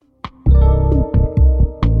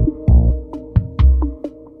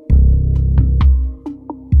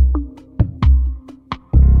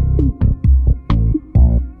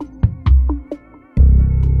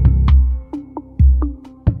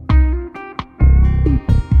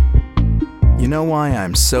You know why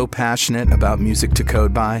I'm so passionate about Music to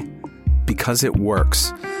Code By? Because it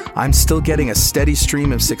works. I'm still getting a steady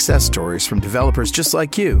stream of success stories from developers just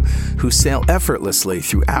like you who sail effortlessly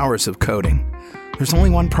through hours of coding. There's only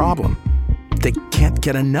one problem. They can't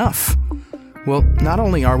get enough. Well, not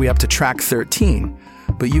only are we up to track 13,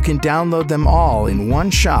 but you can download them all in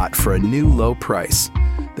one shot for a new low price.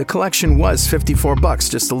 The collection was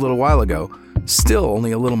 $54 just a little while ago. Still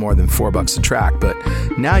only a little more than $4 a track, but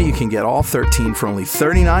now you can get all 13 for only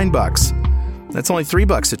 $39. That's only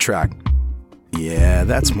 $3 a track. Yeah,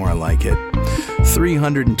 that's more like it.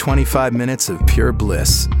 325 minutes of pure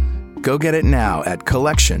bliss. Go get it now at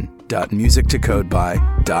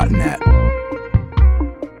collection.musictocodeby.net.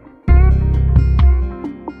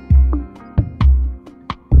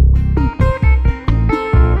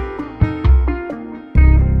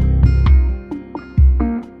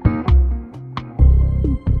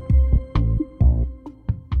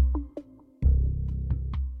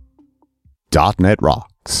 .NET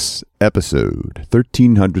Rocks, episode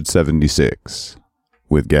 1376,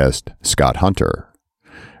 with guest Scott Hunter.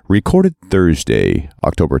 Recorded Thursday,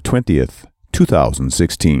 October 20th,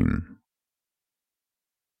 2016.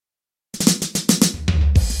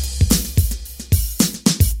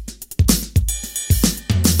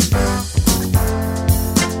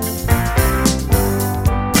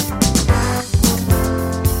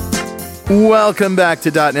 Welcome back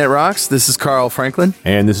to .NET Rocks. This is Carl Franklin.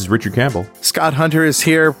 And this is Richard Campbell. Scott Hunter is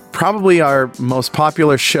here. Probably our most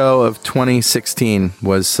popular show of 2016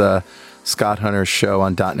 was Scott Hunter's show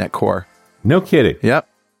on .NET Core. No kidding. Yep.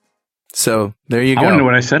 So there you go. I want to know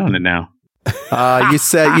what I said on it now.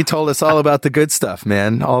 You told us all about the good stuff,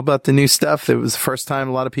 man. All about the new stuff. It was the first time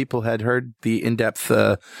a lot of people had heard the in-depth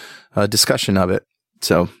discussion of it.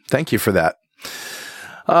 So thank you for that.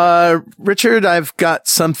 Richard, I've got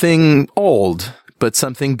something old, but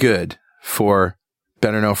something good for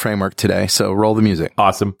Better Know Framework today. So roll the music.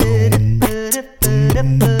 Awesome. All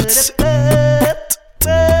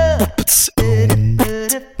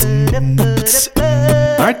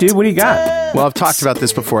right, dude, what do you got? Well, I've talked about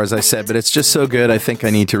this before, as I said, but it's just so good, I think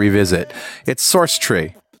I need to revisit. It's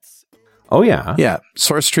SourceTree. Oh, yeah? Yeah.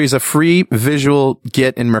 SourceTree is a free visual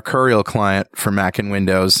Git and Mercurial client for Mac and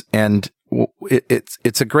Windows, and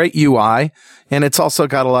it's a great UI, and it's also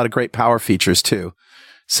got a lot of great power features too.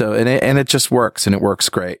 So, and it just works, and it works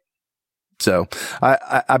great. So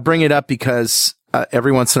I bring it up because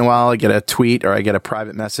every once in a while I get a tweet or I get a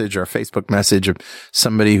private message or a Facebook message of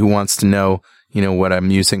somebody who wants to know, what I'm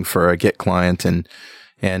using for a Git client, and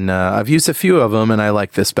I've used a few of them, and I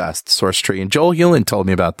like this best, SourceTree. And Joel Hewlin told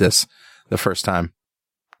me about this the first time.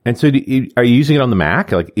 And so, are you using it on the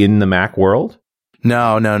Mac, like in the Mac world?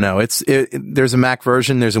 No. There's a Mac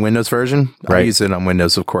version. There's a Windows version. Right. I use it on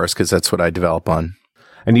Windows, of course, because that's what I develop on.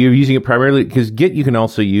 And you're using it primarily because Git you can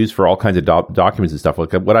also use for all kinds of documents and stuff.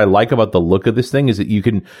 Like what I like about the look of this thing is that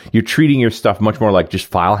you're treating your stuff much more like just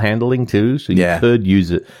file handling too. So you could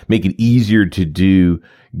use it, make it easier to do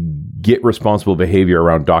Git responsible behavior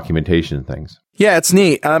around documentation and things. Yeah, it's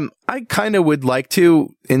neat. I kind of would like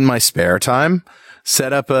to, in my spare time,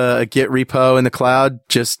 set up a Git repo in the cloud,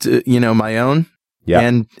 just my own.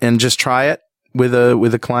 Yeah. And just try it with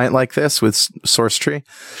a client like this with SourceTree.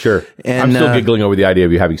 Sure. And I'm still giggling over the idea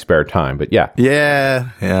of you having spare time, but yeah. Yeah,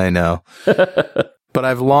 I know. But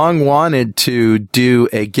I've long wanted to do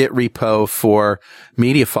a Git repo for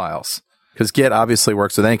media files, because Git obviously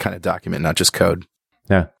works with any kind of document, not just code.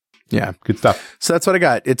 Yeah. Good stuff. So that's what I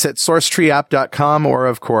got. It's at sourcetreeapp.com, or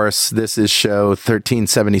of course, this is show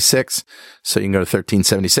 1376. So you can go to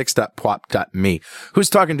 1376.pwop.me. Who's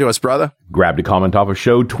talking to us, brother? Grabbed a comment off of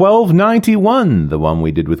show 1291, the one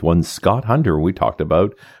we did with one Scott Hunter. We talked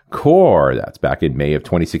about Core. That's back in May of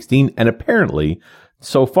 2016. And apparently,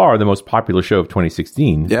 so far, the most popular show of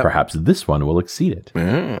 2016. Yep. Perhaps this one will exceed it.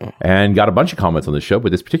 And got a bunch of comments on the show,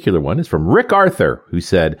 but this particular one is from Rick Arthur, who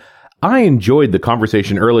said, I enjoyed the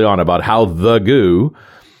conversation early on about how the GUI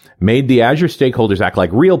made the Azure stakeholders act like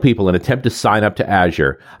real people and attempt to sign up to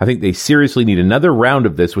Azure. I think they seriously need another round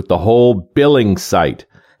of this with the whole billing site.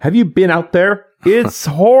 Have you been out there? It's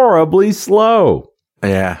horribly slow.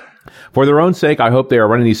 Yeah. For their own sake, I hope they are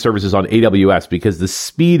running these services on AWS, because the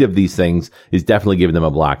speed of these things is definitely giving them a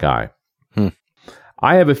black eye.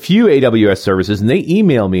 I have a few AWS services, and they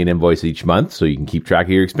email me an invoice each month so you can keep track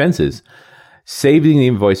of your expenses. Saving the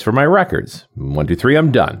invoice for my records. 1, 2, 3,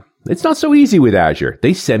 I'm done. It's not so easy with Azure.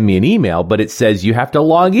 They send me an email, but it says you have to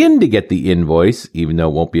log in to get the invoice, even though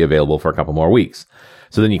it won't be available for a couple more weeks.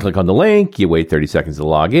 So then you click on the link, you wait 30 seconds to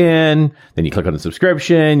log in, then you click on the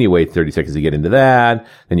subscription, you wait 30 seconds to get into that,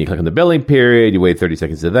 then you click on the billing period, you wait 30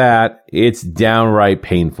 seconds to that. It's downright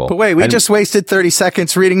painful. But wait, we just wasted 30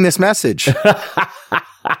 seconds reading this message.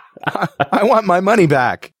 I want my money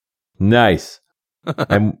back. Nice.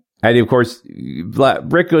 And of course,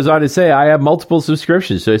 Rick goes on to say, I have multiple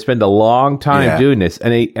subscriptions, so I spend a long time doing this.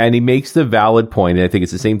 And he makes the valid point, and I think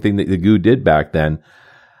it's the same thing that the GU did back then.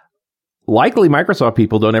 Likely, Microsoft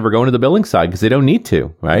people don't ever go into the billing side because they don't need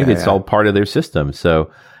to, right? It's all part of their system.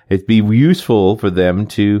 So it'd be useful for them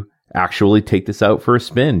to actually take this out for a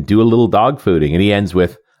spin, do a little dog fooding. And he ends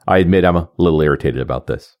with, I admit I'm a little irritated about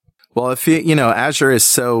this. Well, if Azure is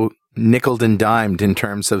so nickeled and dimed in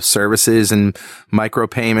terms of services and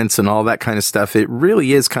micropayments and all that kind of stuff, it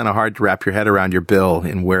really is kind of hard to wrap your head around your bill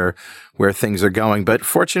and where things are going. But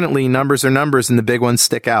fortunately, numbers are numbers and the big ones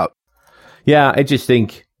stick out. Yeah, I just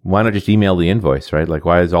think, why not just email the invoice, right? Like,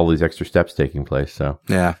 why is all these extra steps taking place? So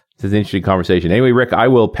yeah, it's an interesting conversation. Anyway, Rick, I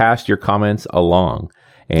will pass your comments along.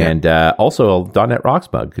 And also a .NET Rocks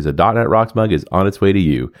mug, because a .NET Rocks mug is on its way to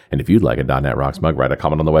you. And if you'd like a .NET Rocks mug, write a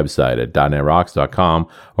comment on the website at .NETRocks.com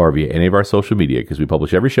or via any of our social media, because we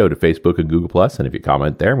publish every show to Facebook and Google+. And if you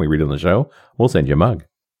comment there and we read it on the show, we'll send you a mug.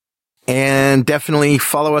 And definitely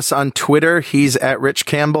follow us on Twitter. He's at Rich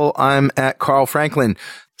Campbell. I'm at Carl Franklin.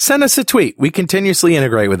 Send us a tweet. We continuously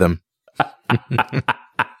integrate with them. I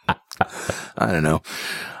don't know.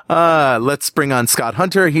 Let's bring on Scott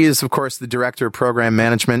Hunter. He is, of course, the Director of Program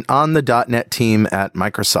Management on the .NET team at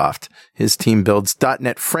Microsoft. His team builds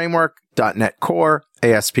 .NET Framework, .NET Core,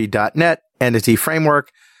 ASP.NET, Entity Framework,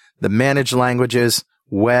 the managed languages,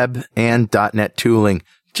 web, and .NET tooling.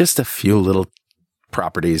 Just a few little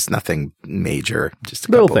properties, nothing major. Just a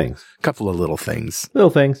couple of little things. Little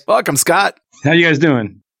things. Welcome, Scott. How you guys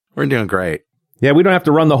doing? We're doing great. Yeah, we don't have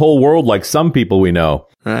to run the whole world like some people we know.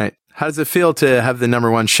 Right. How does it feel to have the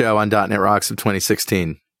 #1 show on .NET Rocks of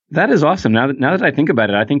 2016? That is awesome. Now that I think about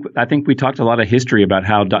it, I think we talked a lot of history about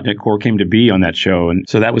how .NET Core came to be on that show, and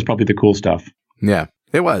so that was probably the cool stuff. Yeah,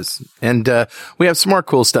 it was. And we have some more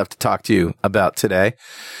cool stuff to talk to you about today.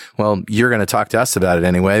 Well, you're going to talk to us about it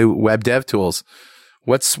anyway. Web dev tools.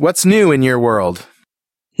 What's new in your world?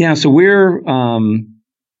 Yeah, so we're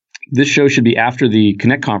this show should be after the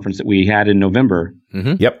Connect conference that we had in November.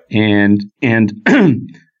 Mm-hmm. Yep. And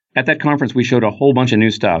at that conference, we showed a whole bunch of new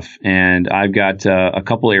stuff, and I've got a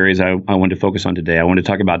couple areas I want to focus on today. I want to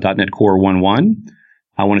talk about .NET Core 1.1.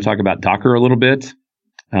 I want to talk about Docker a little bit,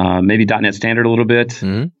 maybe .NET Standard a little bit,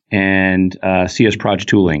 and CS Proj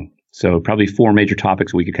tooling. So probably 4 major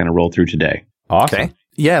topics we could kind of roll through today. Awesome. Okay.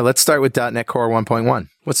 Yeah, let's start with .NET Core 1.1.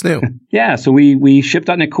 What's new? Yeah, so we shipped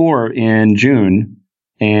 .NET Core in June,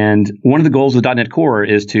 and one of the goals of .NET Core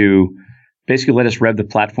is to basically let us rev the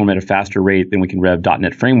platform at a faster rate than we can rev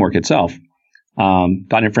 .NET Framework itself.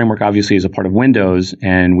 .NET Framework obviously is a part of Windows,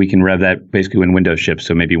 and we can rev that basically when Windows ships,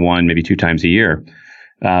 so maybe 1, maybe 2 times a year.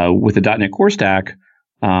 With the .NET Core stack,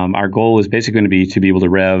 our goal is basically going to be able to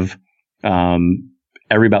rev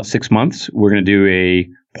every about 6 months. We're going to do a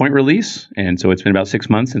point release, and so it's been about 6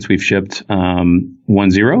 months since we've shipped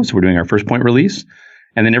 1.0, so we're doing our first point release.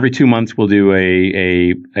 And then every 2 months, we'll do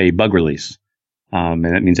a bug release. And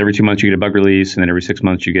that means every 2 months you get a bug release, and then every 6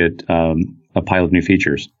 months you get a pile of new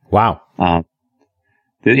features. Wow.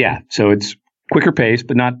 Yeah, so it's quicker pace,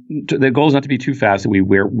 but the goal is not to be too fast that we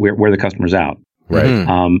wear the customers out.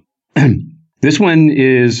 Right. This one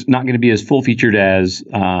is not going to be as full featured as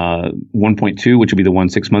 1.2, which will be the one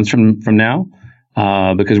 6 months from now,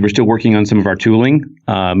 because we're still working on some of our tooling,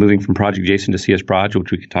 moving from Project JSON to CS Proj,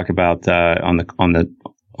 which we could talk about on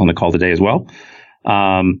the call today as well.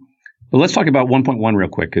 But let's talk about 1.1 real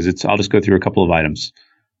quick, because I'll just go through a couple of items.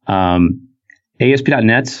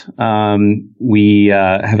 ASP.NET, we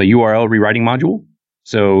have a URL rewriting module.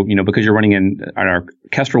 So, because you're running on our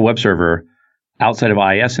Kestrel web server outside of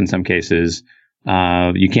IIS in some cases,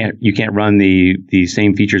 you can't run the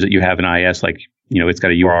same features that you have in IIS, like, it's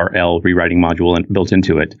got a URL rewriting module built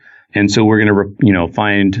into it. And so we're going to,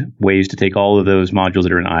 find ways to take all of those modules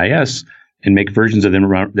that are in IIS and make versions of them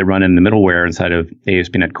that run in the middleware inside of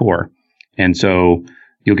ASP.NET Core. And so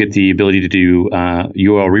you'll get the ability to do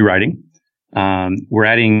URL rewriting. We're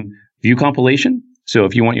adding view compilation. So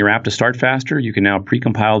if you want your app to start faster, you can now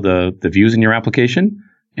pre-compile the views in your application,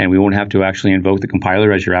 and we won't have to actually invoke the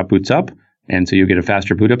compiler as your app boots up. And so you'll get a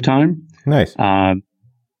faster boot up time. Nice.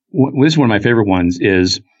 This is one of my favorite ones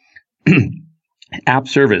is app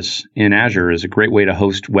service in Azure is a great way to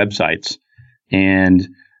host websites. And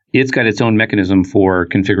it's got its own mechanism for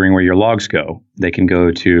configuring where your logs go. They can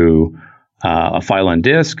go to a file on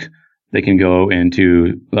disk. They can go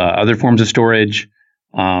into other forms of storage.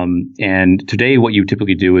 And today, what you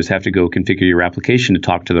typically do is have to go configure your application to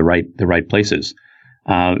talk to the right places.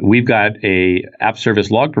 We've got a app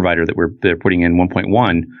service log provider that they're putting in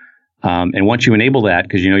 1.1. And once you enable that,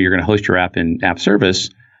 because you're going to host your app in app service,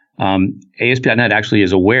 ASP.NET actually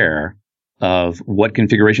is aware of what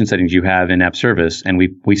configuration settings you have in app service, and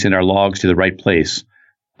we send our logs to the right place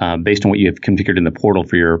based on what you have configured in the portal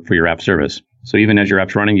for your app service. So even as your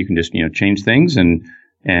app's running, you can just change things, and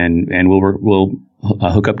we'll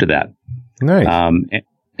hook up to that. Nice.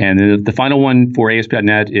 And the final one for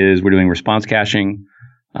ASP.NET is we're doing response caching.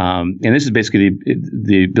 And this is basically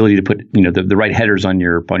the ability to put, the right headers on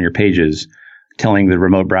your pages, telling the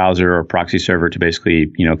remote browser or proxy server to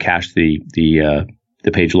basically, cache the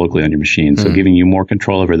page locally on your machine. So giving you more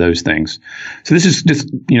control over those things. So this is just,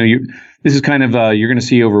 this is kind of, you're going to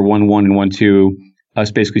see over 1.1 and 1.2, us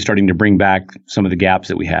basically starting to bring back some of the gaps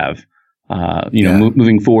that we have.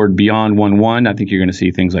 Moving forward beyond 1.1, I think you're going to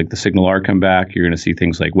see things like the SignalR come back. You're going to see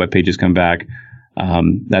things like web pages come back.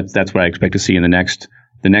 That's what I expect to see in the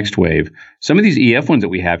next wave. Some of these EF ones that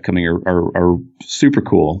we have coming are super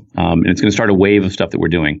cool. And it's going to start a wave of stuff that we're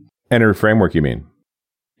doing. Enter framework, you mean?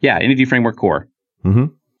 Yeah, Entity Framework Core. Mm-hmm.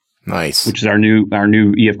 Nice. Which is our new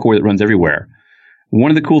EF core that runs everywhere.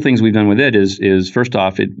 One of the cool things we've done with it is first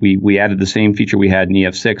off, we added the same feature we had in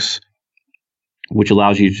EF6, which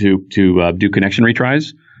allows you to do connection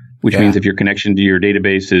retries, which means if your connection to your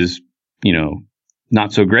database is,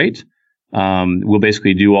 not so great, we'll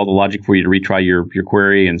basically do all the logic for you to retry your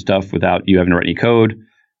query and stuff without you having to write any code.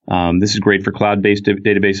 This is great for cloud-based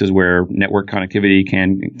databases where network connectivity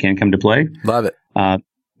can come to play. Love it.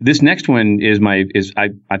 This next one is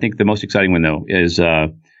I think the most exciting one though is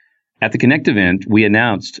at the Connect event we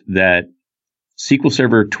announced that SQL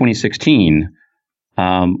Server 2016,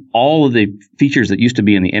 all of the features that used to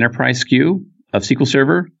be in the enterprise SKU of SQL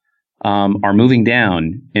Server are moving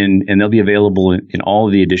down and they'll be available in all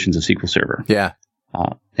of the editions of SQL Server. Yeah.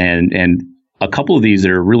 And a couple of these that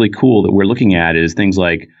are really cool that we're looking at is things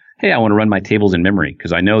like, hey, I want to run my tables in memory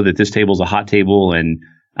because I know that this table is a hot table and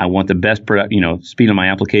I want the best speed on my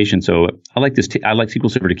application. So I like this. I like SQL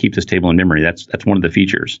Server to keep this table in memory. That's one of the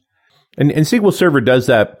features. And SQL Server does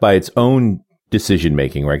that by its own decision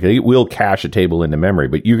making, right? It will cache a table into memory,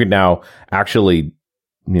 but you can now actually,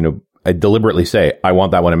 deliberately say, I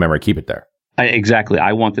want that one in memory, keep it there. Exactly.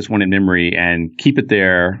 I want this one in memory and keep it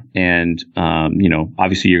there. And,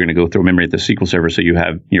 obviously you're going to go through memory at the SQL Server. So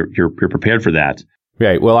you're prepared for that.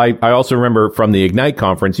 Right. Well, I also remember from the Ignite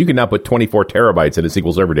conference, you can now put 24 terabytes in a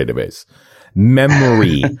SQL Server database.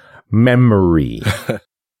 Memory.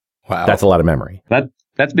 Wow. That's a lot of memory.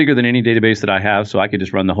 That's bigger than any database that I have. So I could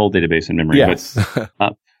just run the whole database in memory. Yes.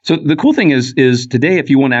 But, so the cool thing is today, if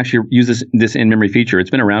you want to actually use this in-memory feature, it's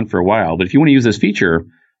been around for a while, but if you want to use this feature,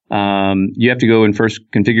 you have to go and first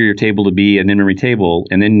configure your table to be an in-memory table,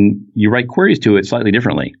 and then you write queries to it slightly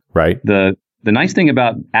differently. Right. The nice thing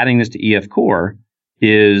about adding this to EF Core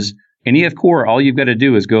is in EF Core, all you've got to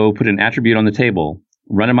do is go put an attribute on the table,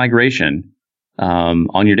 run a migration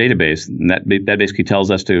on your database, and that basically tells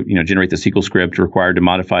us to generate the SQL script required to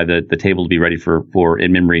modify the table to be ready for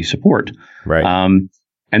in-memory support. Right.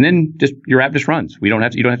 And then your app just runs. You don't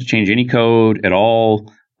have to change any code at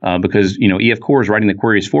all because EF Core is writing the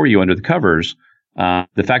queries for you under the covers.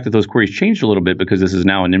 The fact that those queries changed a little bit because this is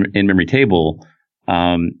now an in-memory table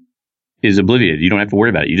is obliviated. You don't have to worry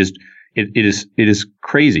about it. It is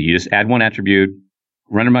crazy. You just add one attribute,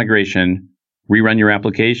 run a migration, rerun your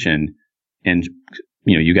application, and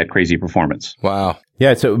you got crazy performance. Wow.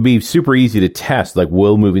 Yeah, so it would be super easy to test, like,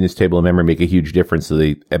 will moving this table in memory make a huge difference to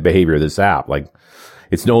the behavior of this app? Like,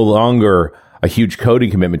 it's no longer a huge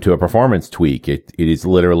coding commitment to a performance tweak. It is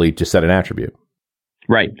literally just set an attribute.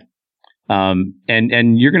 Right. And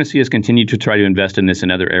you're going to see us continue to try to invest in this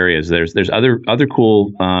in other areas. There's other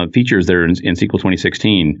cool features that are in SQL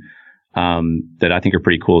 2016 that I think are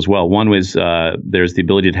pretty cool as well. One was there's the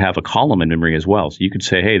ability to have a column in memory as well. So you could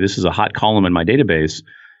say, hey, this is a hot column in my database.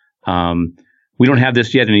 We don't have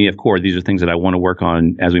this yet in EF Core. These are things that I want to work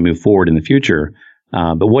on as we move forward in the future.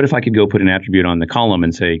 But what if I could go put an attribute on the column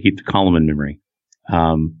and say, keep the column in memory?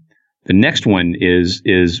 The next one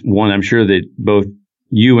is one I'm sure that both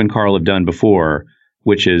you and Carl have done before,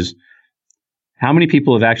 which is how many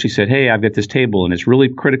people have actually said, hey, I've got this table and it's really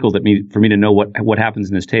critical for me to know what happens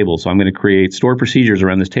in this table. So I'm going to create stored procedures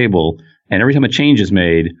around this table. And every time a change is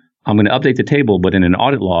made, I'm going to update the table. But in an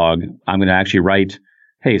audit log, I'm going to actually write,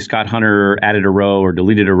 hey, Scott Hunter added a row or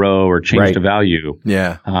deleted a row or changed a value.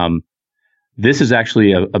 Yeah. This is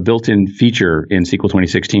actually a built-in feature in SQL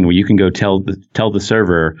 2016 where you can go tell the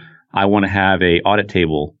server, I want to have a audit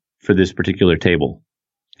table for this particular table.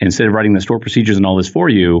 instead of writing the store procedures and all this for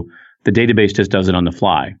you, the database just does it on the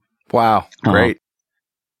fly. Wow, great.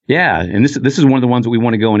 Yeah, and this is one of the ones that we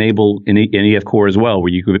want to go enable in EF Core as well,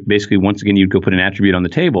 where you could basically, once again, you'd go put an attribute on the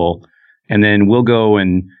table, and then we'll go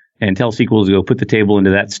and tell SQL to go put the table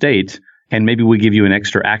into that state, and maybe we give you an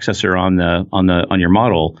extra accessor on your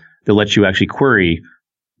model that lets you actually query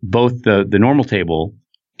both the normal table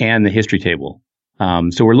and the history table.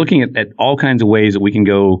 So we're looking at all kinds of ways that we can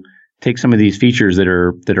go take some of these features that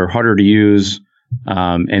are harder to use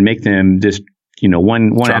and make them just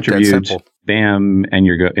one Drop attribute, bam, and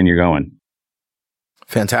you're going.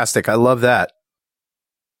 Fantastic. I love that.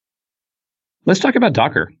 Let's talk about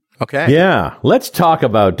Docker. Okay. Yeah, let's talk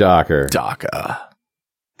about Docker.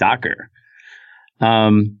 Docker.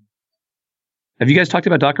 Have you guys talked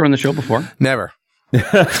about Docker on the show before? Never.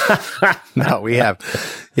 No, we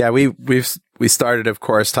have. Yeah, we started, of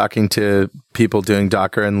course, talking to people doing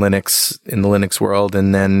Docker and Linux in the Linux world,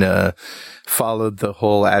 and then followed the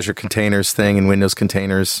whole Azure containers thing and Windows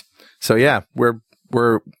containers. So yeah,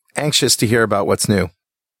 we're anxious to hear about what's new.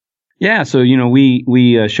 Yeah, so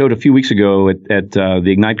we showed a few weeks ago at the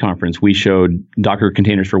Ignite conference. We showed Docker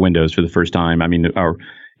containers for Windows for the first time. I mean,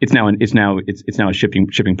 it's now a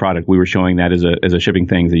shipping product. We were showing that as a shipping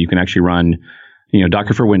thing that you can actually run,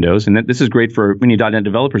 Docker for Windows, and this is great for any .NET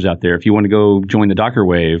developers out there. If you want to go join the Docker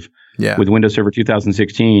wave with Windows Server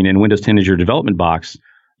 2016 and Windows 10 as your development box,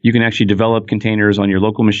 you can actually develop containers on your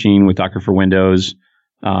local machine with Docker for Windows,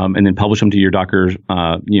 and then publish them to your Docker,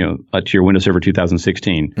 to your Windows Server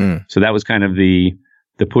 2016. So that was kind of the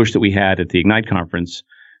push that we had at the Ignite conference.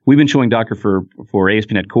 We've been showing Docker for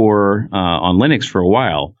ASP.NET Core on Linux for a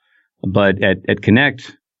while, but at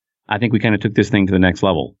Connect, I think we kind of took this thing to the next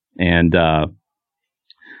level. And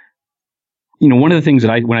one of the things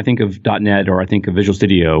that when I think of .NET or I think of Visual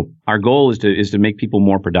Studio, our goal is to make people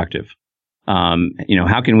more productive.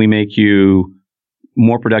 How can we make you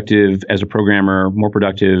more productive as a programmer, more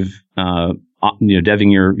productive,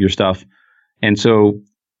 deving your stuff? And so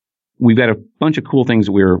we've got a bunch of cool things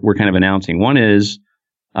that we're kind of announcing. One is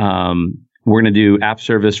we're going to do app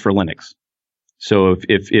service for Linux. So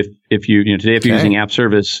if you today if you're using app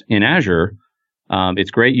service in Azure,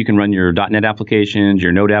 it's great. You can run your .NET applications,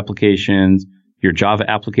 your Node applications, your Java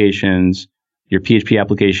applications, your PHP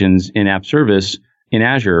applications in app service in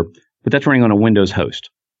Azure, but that's running on a Windows host.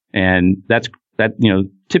 And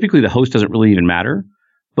typically the host doesn't really even matter.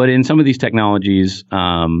 But in some of these technologies,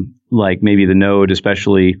 like maybe the Node,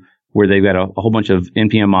 especially where they've got a whole bunch of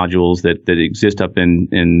NPM modules that exist up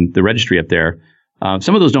in the registry up there,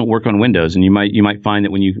 some of those don't work on Windows, and you might find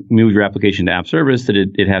that when you move your application to app service that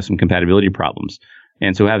it has some compatibility problems.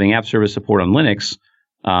 And so having app service support on Linux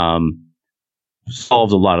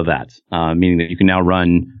solves a lot of that, meaning that you can now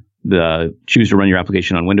choose to run your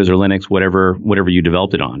application on Windows or Linux, whatever you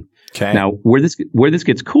developed it on. Okay. Now, where this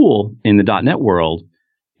gets cool in the .NET world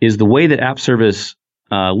is the way that app service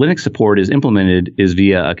Linux support is implemented is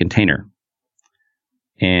via a container.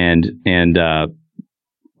 And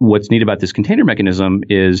what's neat about this container mechanism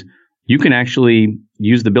is you can actually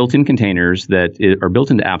use the built-in containers that are built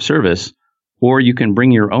into app service, or you can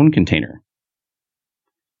bring your own container.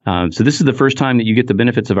 So this is the first time that you get the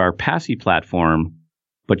benefits of our PASI platform,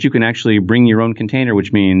 but you can actually bring your own container,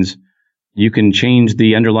 which means you can change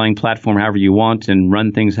the underlying platform however you want and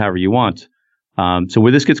run things however you want. So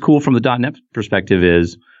where this gets cool from the .NET perspective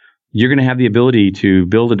is you're going to have the ability to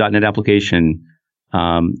build a .NET application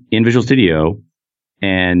in Visual Studio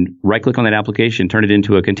and right-click on that application, turn it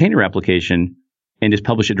into a container application, and just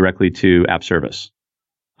publish it directly to app service.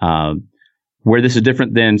 Where this is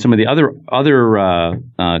different than some of the other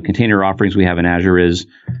container offerings we have in Azure is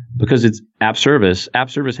because it's app service. App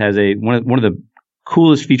service has one of the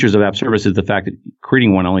coolest features of app service is the fact that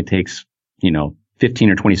creating one only takes 15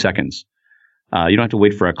 or 20 seconds. You don't have to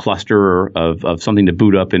wait for a cluster of something to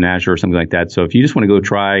boot up in Azure or something like that. So if you just want to go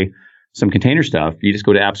try some container stuff, you just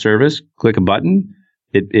go to app service, click a button,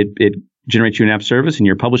 it generates you an app service, and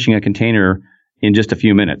you're publishing a container in just a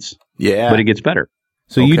few minutes. Yeah. But it gets better.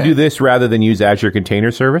 So you do this rather than use Azure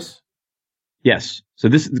Container Service? Yes. So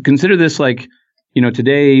consider this like,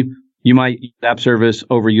 today you might use app service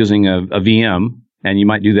over using a VM, and you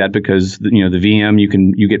might do that because the VM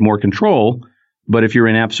you get more control. But if you're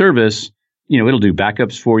in app service, it'll do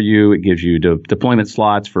backups for you. It gives you deployment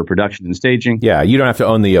slots for production and staging. Yeah, you don't have to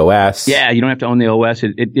own the OS. Yeah, you don't have to own the OS.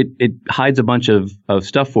 It hides a bunch of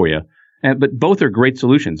stuff for you. But both are great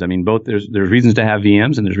solutions. I mean, both there's reasons to have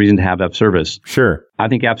VMs and there's reason to have app service. Sure. I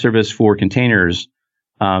think app service for containers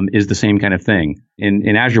is the same kind of thing.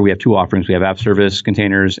 In Azure, we have two offerings. We have app service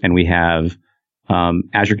containers and we have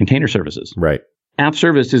Azure Container Services. Right. App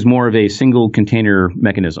service is more of a single container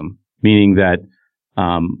mechanism, meaning that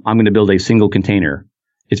I'm going to build a single container.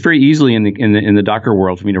 It's very easily in the Docker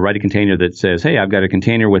world for me to write a container that says, hey, I've got a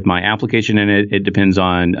container with my application in it. It depends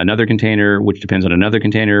on another container, which depends on another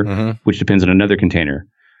container, which depends on another container.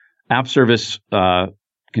 App service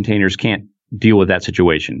containers can't deal with that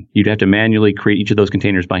situation. You'd have to manually create each of those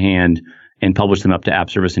containers by hand and publish them up to app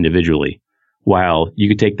service individually. While you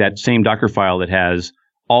could take that same Docker file that has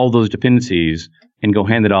all those dependencies and go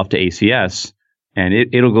hand it off to ACS, and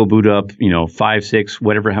it'll go boot up, 5, 6,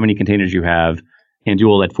 whatever, how many containers you have, and do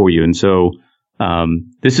all that for you. And so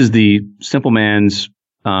this is the simple man's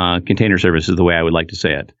container service is the way I would like to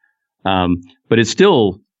say it. But it's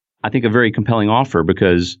still, I think, a very compelling offer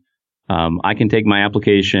because I can take my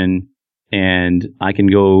application and I can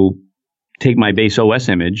go take my base OS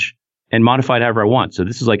image and modify it however I want. So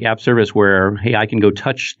this is like app service where, hey, I can go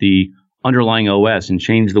touch the underlying OS and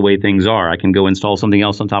change the way things are. I can go install something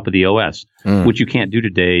else on top of the OS, which you can't do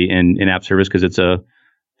today in app service because it's a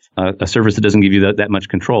service that doesn't give you that much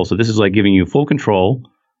control. So this is like giving you full control,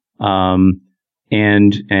 and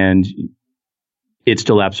it's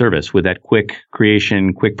still app service with that quick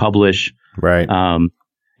creation, quick publish. Right.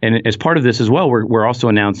 And as part of this as well, we're also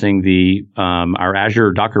announcing the our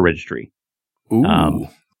Azure Docker registry. Ooh.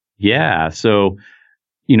 Yeah. So,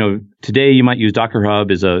 today you might use Docker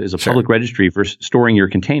Hub as a public registry for storing your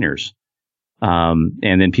containers. And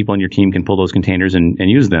then people on your team can pull those containers and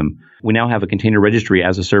use them. We now have a container registry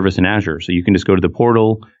as a service in Azure. So you can just go to the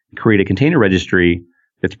portal, create a container registry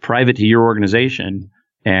that's private to your organization,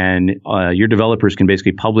 and your developers can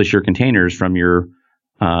basically publish your containers from your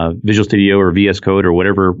Visual Studio or VS Code or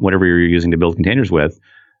whatever you're using to build containers with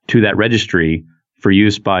to that registry for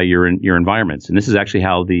use by your environments. And this is actually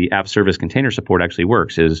how the app service container support actually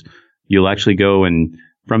works, is you'll actually go and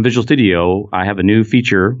from Visual Studio, I have a new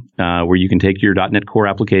feature where you can take your .NET Core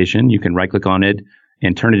application, you can right-click on it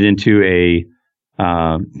and turn it into a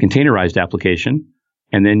containerized application,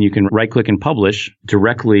 and then you can right-click and publish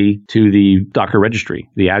directly to the Docker registry,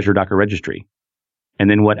 the Azure Docker registry. And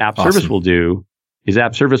then what App Service will do is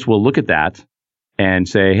App Service will look at that and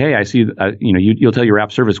say, hey, I see, you'll tell your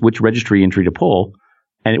App Service which registry entry to pull,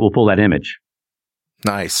 and it will pull that image.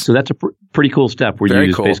 Nice. So that's a pretty cool step where Very you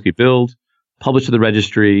just cool. basically build, publish to the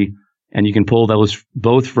registry, and you can pull those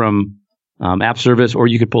both from App Service, or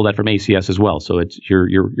you could pull that from ACS as well. So it's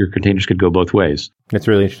your containers could go both ways. That's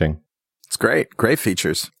really interesting. It's great. Great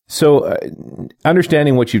features. So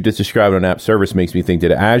understanding what you've just described on app service makes me think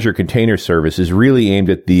that Azure Container Service is really aimed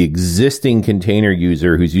at the existing container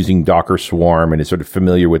user who's using Docker Swarm and is sort of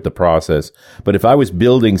familiar with the process. But if I was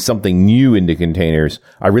building something new into containers,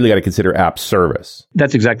 I really got to consider app service.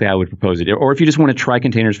 That's exactly how I would propose it. Or if you just want to try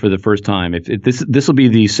containers for the first time, if this will be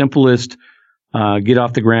the simplest get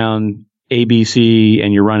off the ground ABC,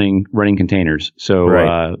 and you're running containers. So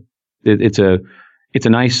Right. It's a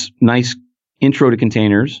nice intro to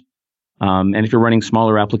containers. And if you're running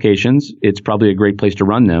smaller applications, it's probably a great place to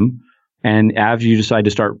run them. And as you decide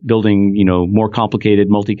to start building, more complicated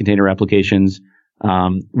multi-container applications,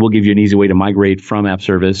 we'll give you an easy way to migrate from app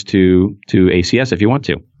service to ACS if you want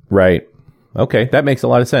to. Right. Okay. That makes a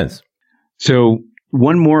lot of sense. So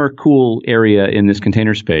one more cool area in this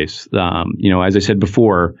container space, as I said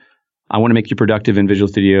before, I want to make you productive in Visual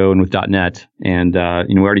Studio and with .NET. And,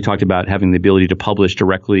 we already talked about having the ability to publish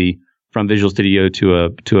directly from Visual Studio to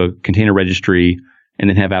a container registry and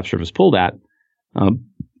then have App Service pull that. I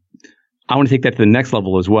want to take that to the next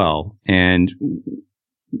level as well. And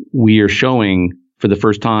we are showing for the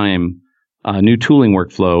first time a new tooling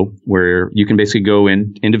workflow where you can basically go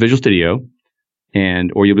into Visual Studio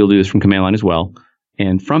or you'll be able to do this from command line as well.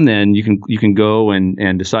 And from then you can go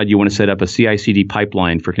and decide you want to set up a CI/CD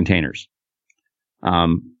pipeline for containers.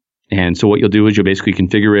 And so what you'll do is you'll basically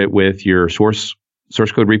configure it with your source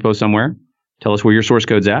code repo somewhere. Tell us where your source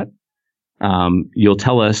code's at. You'll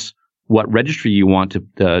tell us what registry you want to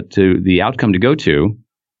the outcome to go to.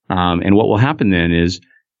 And what will happen then is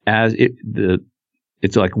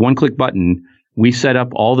it's like one click button. We set up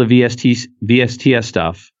all the VSTS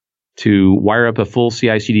stuff to wire up a full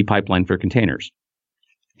CI/CD pipeline for containers.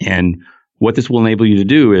 And what this will enable you to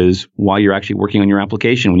do is while you're actually working on your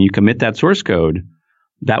application, when you commit that source code,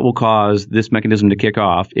 that will cause this mechanism to kick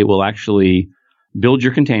off. It will actually build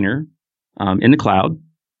your container in the cloud,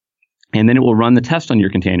 and then it will run the test on your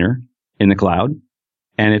container in the cloud.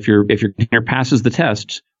 And if your container passes the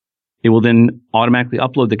test, it will then automatically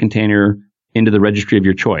upload the container into the registry of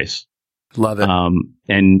your choice. Love it.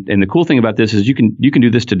 And the cool thing about this is you can do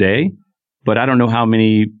this today, but I don't know how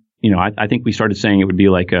many. I think we started saying it would be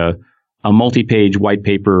like a a multi-page white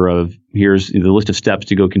paper of here's the list of steps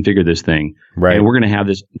to go configure this thing. Right. And we're going to have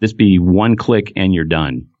this be one click and you're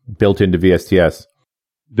done. Built into VSTS.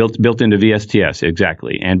 Built into VSTS,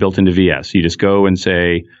 exactly. And built into VS. You just go and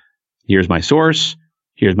say, here's my source,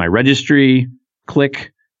 here's my registry,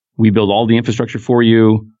 click. We build all the infrastructure for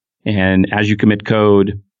you. And as you commit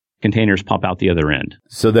code, containers pop out the other end.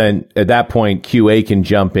 So then at that point, QA can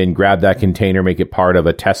jump in, grab that container, make it part of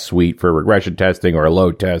a test suite for regression testing or a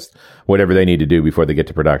load test, whatever they need to do before they get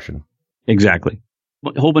to production. Exactly.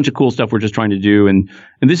 A whole bunch of cool stuff we're just trying to do. And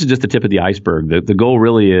this is just the tip of the iceberg. The goal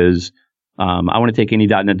really is, I want to take any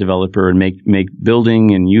 .NET developer and make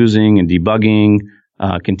building and using and debugging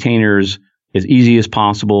containers as easy as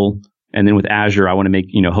possible. And then with Azure, I want to make,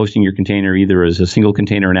 hosting your container either as a single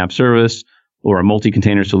container and app service or a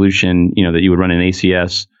multi-container solution, that you would run in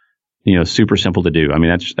ACS, super simple to do. I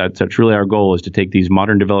mean, that's really our goal, is to take these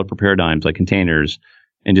modern developer paradigms like containers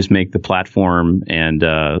and just make the platform and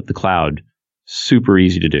the cloud super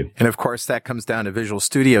easy to do. And of course, that comes down to Visual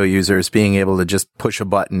Studio users being able to just push a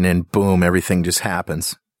button and boom, everything just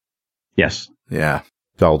happens. Yes. Yeah.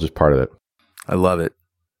 It's all just part of it. I love it.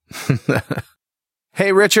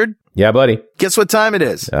 Hey, Richard. Yeah, buddy. Guess what time it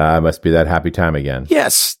is? Must be that happy time again.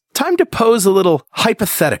 Yes. Time to pose a little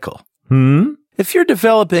hypothetical. If you're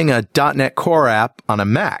developing a .NET Core app on a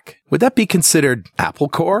Mac, would that be considered Apple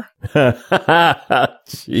Core?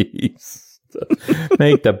 Jeez.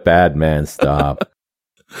 Make the bad man stop.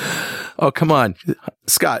 Oh, come on.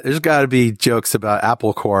 Scott, there's got to be jokes about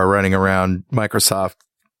Apple Core running around Microsoft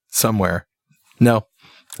somewhere. No?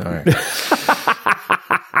 All right.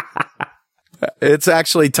 It's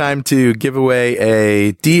actually time to give away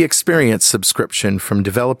a D-Experience subscription from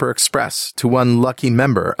Developer Express to one lucky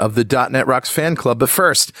member of the .NET Rocks fan club. But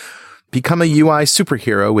first, become a UI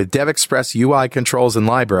superhero with DevExpress UI controls and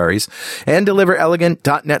libraries, and deliver elegant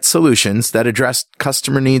 .NET solutions that address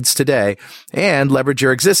customer needs today and leverage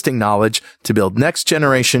your existing knowledge to build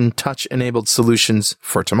next-generation touch-enabled solutions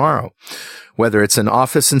for tomorrow. Whether it's an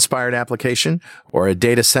Office-inspired application or a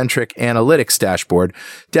data-centric analytics dashboard,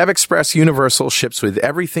 DevExpress Universal ships with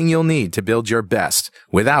everything you'll need to build your best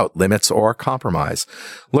without limits or compromise.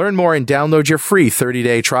 Learn more and download your free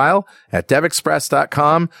 30-day trial at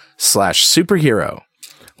devexpress.com/superhero.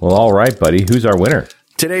 Well, all right, buddy. Who's our winner?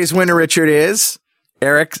 Today's winner, Richard, is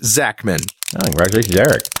Eric Zachman. Oh, congratulations,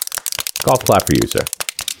 Eric. Golf clap for you, sir.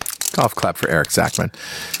 Golf clap for Eric Zachman.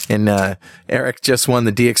 And Eric just won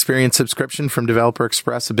the D-Experience subscription from Developer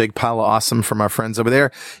Express, a big pile of awesome from our friends over there.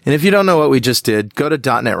 And if you don't know what we just did, go to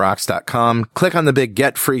 .NETRocks.com, click on the big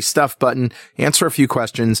Get Free Stuff button, answer a few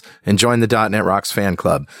questions, and join the .NET Rocks fan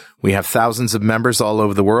club. We have thousands of members all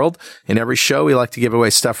over the world. In every show, we like to give away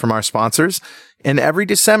stuff from our sponsors. And every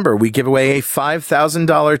December, we give away a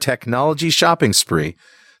 $5,000 technology shopping spree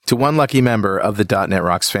to one lucky member of the .NET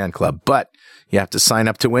Rocks fan club. But you have to sign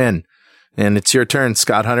up to win. And it's your turn,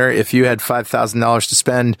 Scott Hunter. If you had $5,000 to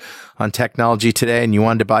spend on technology today and you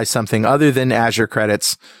wanted to buy something other than Azure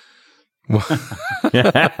credits, which,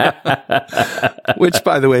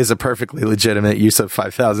 by the way, is a perfectly legitimate use of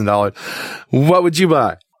 $5,000, what would you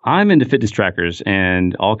buy? I'm into fitness trackers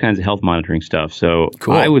and all kinds of health monitoring stuff. So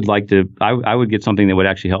cool. I would get something that would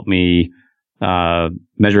actually help me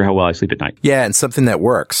measure how well I sleep at night. Yeah, and something that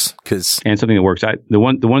works. And something that works. The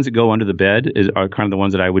ones that go under the bed are kind of the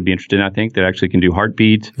ones that I would be interested in, I think, that actually can do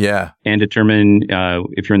heartbeat. Yeah. And determine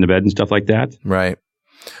if you're in the bed and stuff like that. Right.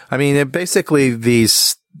 I mean, basically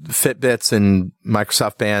these Fitbits and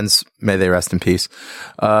Microsoft bands, may they rest in peace,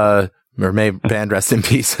 or may band rest in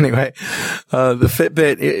peace anyway. The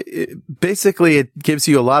Fitbit, basically it gives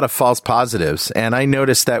you a lot of false positives. And I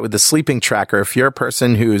noticed that with the sleeping tracker, if you're a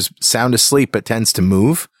person who's sound asleep but tends to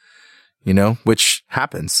move, which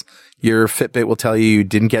happens, your Fitbit will tell you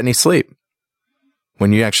didn't get any sleep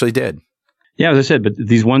when you actually did. Yeah, as I said, but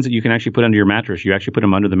these ones that you can actually put under your mattress, you actually put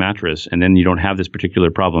them under the mattress, and then you don't have this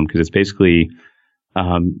particular problem because it's basically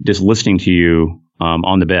just listening to you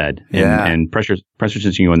on the bed and pressure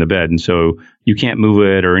sensing you on the bed, and so you can't move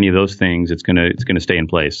it or any of those things. It's gonna stay in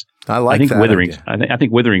place. I think Witherings. I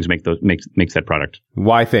think Witherings makes that product.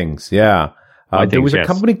 Why things? Yeah. There was a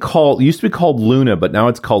company used to be called Luna, but now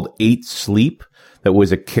it's called 8 Sleep. That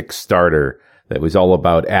was a Kickstarter that was all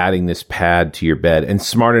about adding this pad to your bed and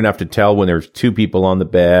smart enough to tell when there's 2 people on the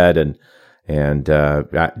bed and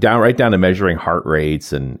right down to measuring heart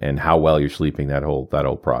rates and how well you're sleeping, that whole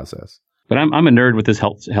process. But I'm a nerd with this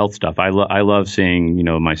health stuff. I love seeing,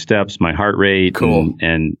 my steps, my heart rate, cool.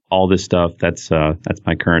 and all this stuff. That's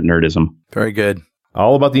my current nerdism. Very good.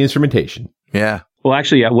 All about the instrumentation. Yeah. Well,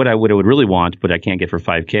 actually, what I would really want, but I can't get for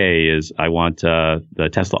 $5,000 is I want the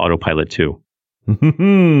Tesla Autopilot 2.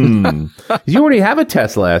 You already have a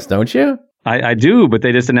Tesla S, don't you? I do, but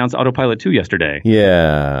they just announced Autopilot 2 yesterday.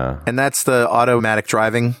 Yeah. And that's the automatic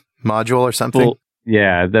driving module or something? Well,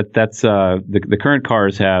 yeah, that's the current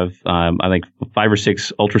cars have, I think, 5 or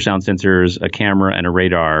 6 ultrasound sensors, a camera, and a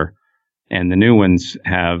radar. And the new ones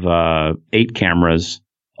have 8 cameras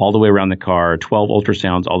all the way around the car, 12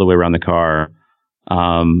 ultrasounds all the way around the car,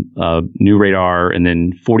 new radar, and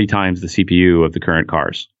then 40 times the CPU of the current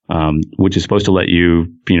cars, which is supposed to let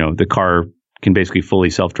you, the car can basically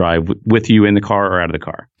fully self-drive with you in the car or out of the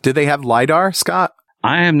car. Did they have LiDAR, Scott?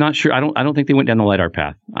 I am not sure. I don't think they went down the LiDAR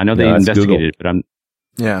path. I know they investigated it, but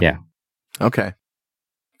Yeah. Okay.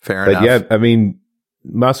 Fair but enough. yeah, I mean,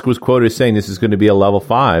 Musk was quoted as saying this is going to be a level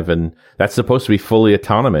 5, and that's supposed to be fully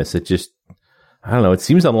autonomous. It just, I don't know, it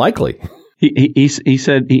seems unlikely. He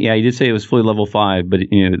said, he did say it was fully level 5, but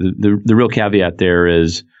the real caveat there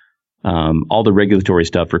is all the regulatory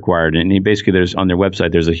stuff required. And basically, there's on their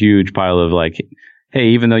website, there's a huge pile of like, hey,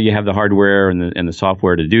 even though you have the hardware and the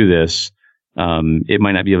software to do this, it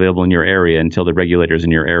might not be available in your area until the regulators in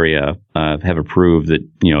your area have approved that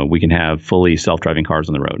we can have fully self-driving cars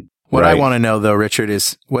on the road. What Right. I want to know, though, Richard,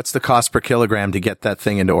 is what's the cost per kilogram to get that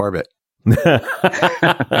thing into orbit?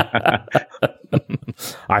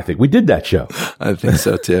 I think we did that show. I think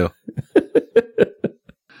so, too.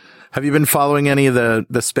 Have you been following any of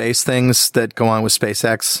the space things that go on with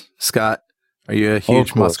SpaceX, Scott? Are you a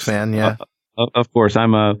huge Musk fan? Yeah. Of course.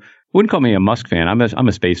 Wouldn't call me a Musk fan. I'm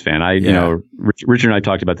a space fan. Richard and I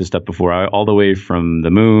talked about this stuff before, all the way from the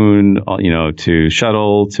moon, to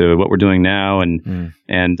shuttle to what we're doing now.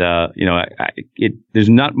 There's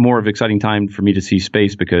not more of an exciting time for me to see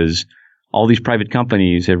space because all these private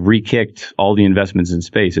companies have re-kicked all the investments in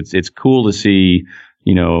space. It's cool to see,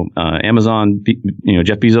 Amazon,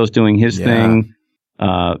 Jeff Bezos doing his thing.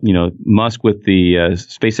 Musk with the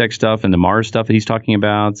SpaceX stuff and the Mars stuff that he's talking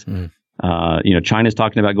about. China's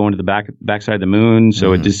talking about going to the backside of the moon.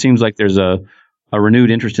 So it just seems like there's a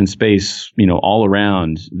renewed interest in space, all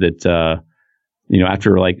around that,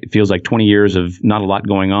 after it feels like 20 years of not a lot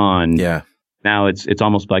going on. Yeah. Now it's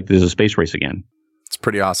almost like there's a space race again. It's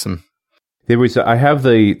pretty awesome. I have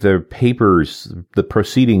the papers, the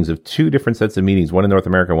proceedings of 2 different sets of meetings, one in North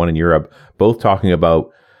America, one in Europe, both talking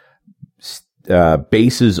about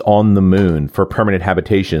bases on the moon for permanent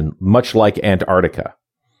habitation, much like Antarctica.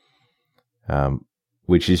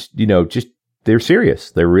 Which is, just, they're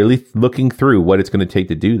serious. They're really looking through what it's going to take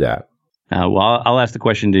to do that. Well, I'll ask the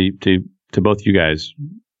question to both you guys.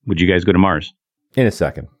 Would you guys go to Mars? In a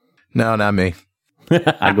second. No, not me.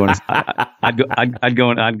 I'd go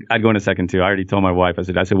in a second too. I already told my wife. I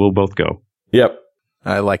said we'll both go. Yep.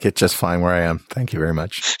 I like it just fine where I am. Thank you very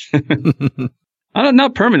much.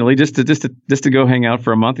 Not permanently, just to go hang out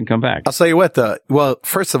for a month and come back. I'll tell you what, though. Well,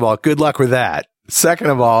 first of all, good luck with that. Second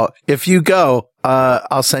of all, if you go,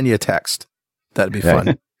 I'll send you a text. That'd be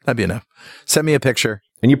fun. That'd be enough. Send me a picture.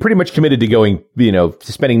 And you're pretty much committed to going,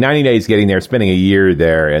 spending 90 days getting there, spending a year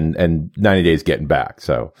there, and 90 days getting back.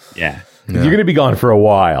 So yeah. You're going to be gone for a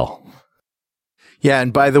while. Yeah,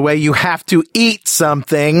 and by the way, you have to eat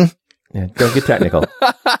something. Yeah, don't get technical.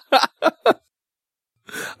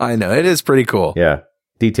 I know. It is pretty cool. Yeah.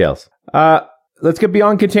 Details. Let's get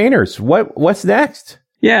beyond containers. What's next?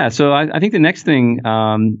 Yeah. So I think the next thing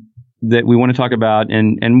that we want to talk about,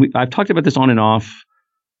 I've talked about this on and off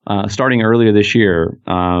starting earlier this year,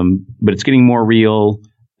 but it's getting more real,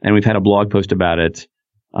 and we've had a blog post about it.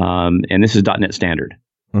 And this is .NET Standard.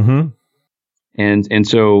 Mm-hmm. And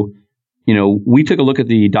so, we took a look at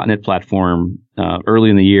the .NET platform early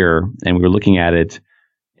in the year, and we were looking at it.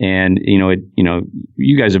 And,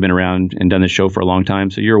 you guys have been around and done this show for a long time,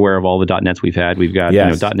 so you're aware of all the .NETs we've had. We've got,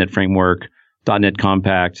 yes. .NET Framework, .NET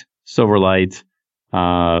Compact, Silverlight,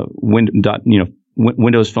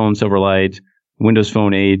 Windows Phone Silverlight, Windows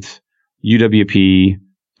Phone 8, UWP,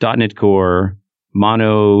 .NET Core,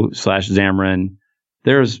 Mono/Xamarin.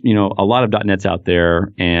 There's, a lot of .NETs out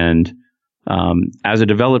there. And as a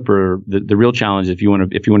developer, the real challenge, if you want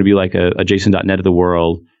to be like a JSON.NET of the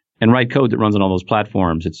world and write code that runs on all those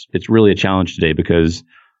platforms, it's really a challenge today because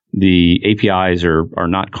the APIs are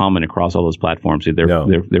not common across all those platforms. They're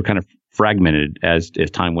kind of fragmented as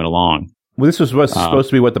time went along. Well, this was supposed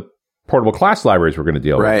to be what the portable class libraries were going to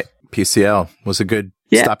deal with. Right. PCL was a good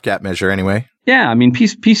stopgap measure anyway. Yeah. I mean,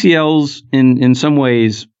 PCLs in some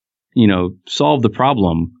ways, solve the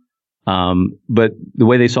problem. But the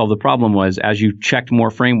way they solved the problem was as you checked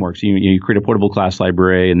more frameworks, you create a portable class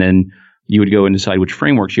library, and then you would go and decide which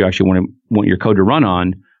frameworks you actually want your code to run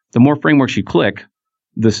on. The more frameworks you click,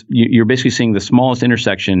 you're basically seeing the smallest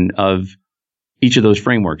intersection of each of those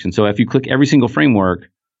frameworks. And so if you click every single framework,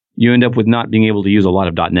 you end up with not being able to use a lot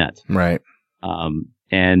of .NET. Right.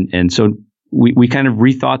 And so we kind of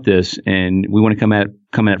rethought this, and we want to come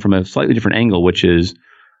at it from a slightly different angle, which is,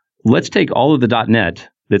 let's take all of the .NET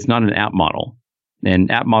that's not an app model.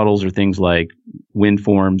 And app models are things like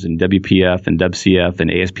WinForms and WPF and WCF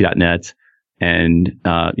and ASP.NET. And,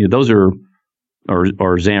 those are,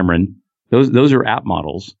 or Xamarin. Those are app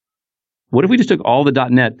models. What if we just took all the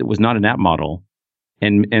 .NET that was not an app model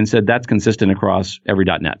and said that's consistent across every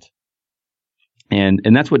 .NET?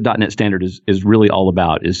 And that's what .NET Standard is really all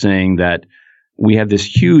about, is saying that we have this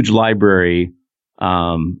huge library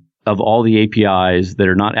of all the APIs that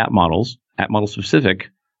are not app model specific,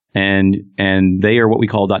 and they are what we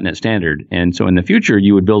call .NET Standard. And so in the future,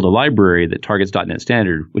 you would build a library that targets .NET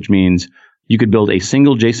Standard, which means you could build a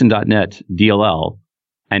single JSON.NET DLL,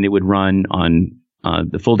 and it would run on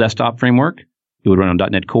the full desktop framework, it would run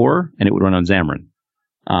on .NET Core, and it would run on Xamarin.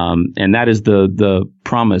 And that is the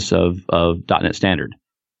promise of .NET Standard.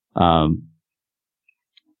 And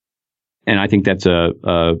I think that's a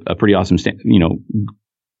pretty awesome thing,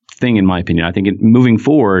 in my opinion. I think moving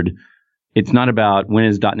forward, it's not about when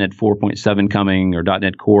is .NET 4.7 coming, or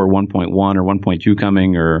 .NET Core 1.1 or 1.2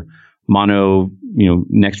 coming, or Mono,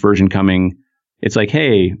 next version coming. It's like,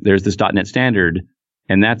 hey, there's this .NET Standard,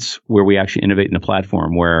 and that's where we actually innovate in the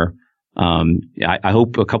platform, where I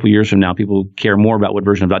hope a couple years from now, people care more about what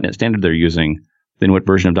version of .NET Standard they're using than what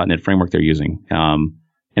version of .NET Framework they're using.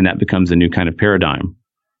 And that becomes a new kind of paradigm.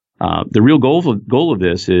 The real goal of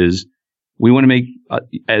this is, we want to make,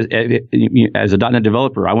 as a .NET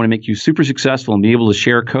developer, I want to make you super successful and be able to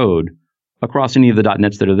share code across any of the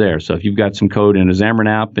 .NETs that are there. So if you've got some code in a Xamarin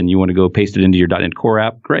app and you want to go paste it into your .NET Core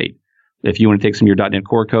app, great. If you want to take some of your .NET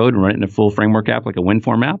Core code and run it in a full framework app like a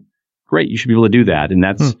WinForm app, great. You should be able to do that. And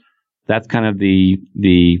that's kind of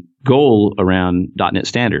the goal around .NET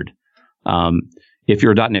Standard. If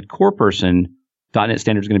you're a .NET Core person, .NET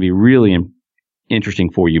Standard is going to be really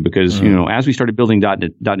interesting for you, because as we started building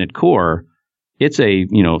 .NET Core, it's a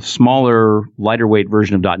smaller, lighter weight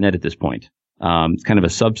version of .NET at this point. It's kind of a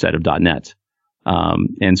subset of .NET,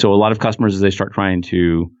 and so a lot of customers, as they start trying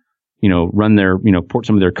to run their port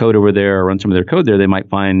some of their code over there, or run some of their code there, they might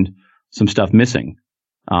find some stuff missing.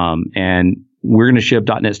 And we're going to ship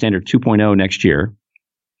 .NET Standard 2.0 next year.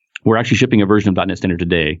 We're actually shipping a version of .NET Standard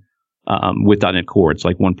today with .NET Core. It's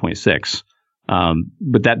like 1.6.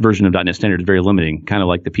 But that version of .NET Standard is very limiting, kind of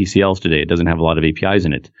like the PCLs today. It doesn't have a lot of APIs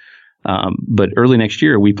in it. But early next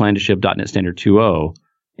year, we plan to ship .NET Standard 2.0,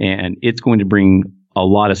 and it's going to bring a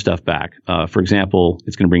lot of stuff back. For example,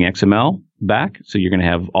 it's going to bring XML back. So you're going to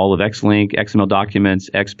have all of Xlink, XML documents,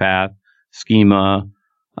 XPath, schema.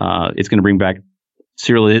 It's going to bring back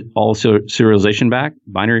serialization back,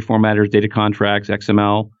 binary formatters, data contracts,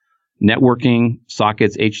 XML, networking,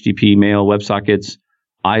 sockets, HTTP, mail, WebSockets,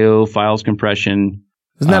 I/O, files compression.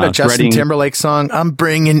 Isn't that a Justin threading. Timberlake song? I'm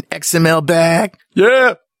bringing XML back.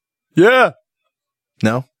 Yeah. Yeah.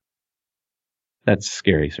 No? That's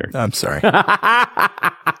scary, sir. I'm sorry.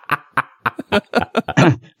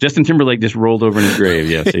 Justin Timberlake just rolled over in his grave.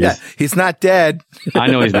 Yes, he's not dead. I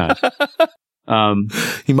know he's not.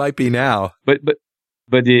 He might be now. But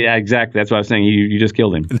yeah, exactly. That's what I was saying. You just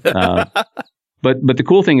killed him. But the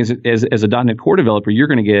cool thing is, as a .NET Core developer, you're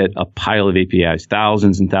going to get a pile of APIs.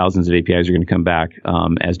 Thousands and thousands of APIs are going to come back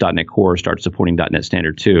as .NET Core starts supporting .NET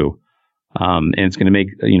Standard 2. And it's going to make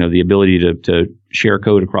the ability to share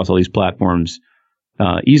code across all these platforms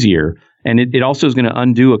easier. And it also is going to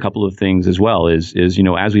undo a couple of things as well. Is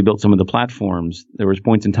as we built some of the platforms, there was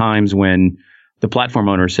points in times when the platform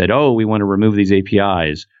owner said, "Oh, we want to remove these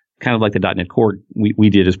APIs," kind of like the .NET Core we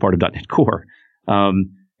did as part of .NET Core.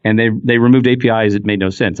 And they removed APIs that made no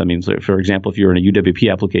sense. I mean, so for example, if you're in a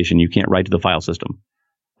UWP application, you can't write to the file system,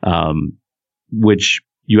 which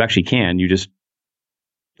you actually can. You just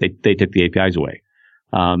they took the APIs away,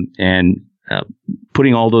 and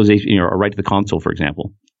putting all those or write to the console, for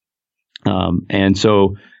example. And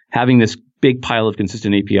so having this big pile of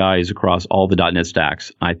consistent APIs across all the .NET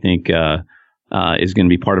stacks, I think is going to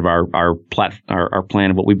be part of our plan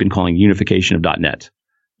of what we've been calling unification of .NET.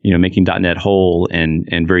 Making .NET whole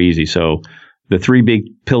and very easy. So the three big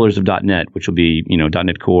pillars of .NET, which will be,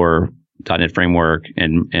 .NET Core, .NET Framework,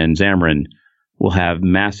 and Xamarin, will have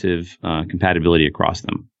massive compatibility across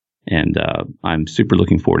them. And I'm super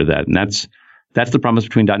looking forward to that. And that's the promise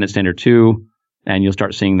between .NET Standard 2, and you'll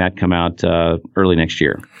start seeing that come out early next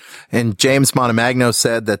year. And James Montemagno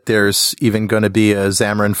said that there's even going to be a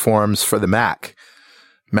Xamarin Forms for the Mac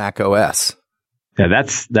OS. Yeah,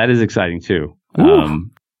 that is exciting too.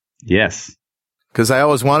 Yes. Because I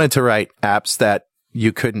always wanted to write apps that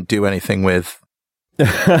you couldn't do anything with.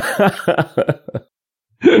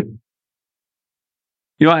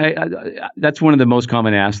 That's one of the most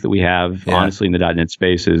common asks that we have, honestly, in the .NET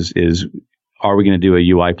space is are we going to do a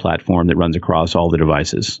UI platform that runs across all the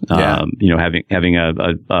devices? Yeah. Having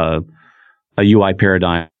a UI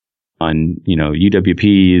paradigm on,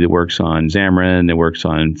 UWP that works on Xamarin, that works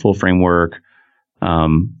on full framework.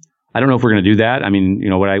 I don't know if we're going to do that. I mean,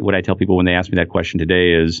 what I tell people when they ask me that question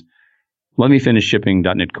today is, let me finish shipping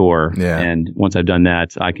 .NET Core, and once I've done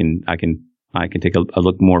that, I can take a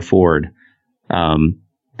look more forward.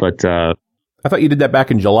 But I thought you did that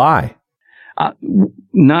back in July.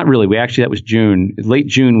 Not really. That was June. Late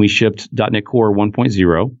June, we shipped .NET Core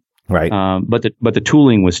 1.0. Right. But the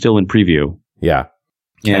tooling was still in preview. Yeah.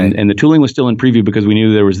 And the tooling was still in preview because we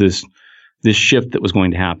knew there was this shift that was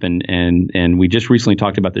going to happen, and we just recently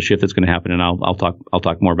talked about the shift that's going to happen, and I'll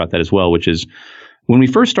talk more about that as well. Which is when we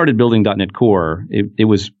first started building .NET Core, it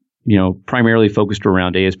was primarily focused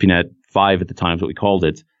around ASP.NET 5 at the time, is what we called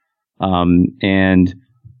it, and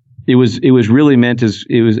it was really meant as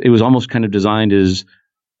it was almost kind of designed as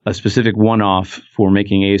a specific one-off for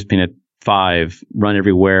making ASP.NET 5 run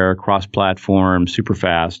everywhere, cross-platform, super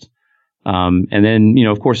fast. And then,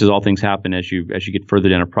 of course, as all things happen, as you get further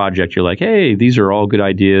down a project, you're like, hey, these are all good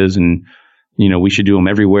ideas, and we should do them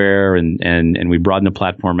everywhere, and we broaden the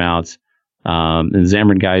platform out. And the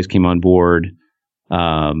Xamarin guys came on board,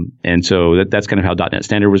 and so that's kind of how .NET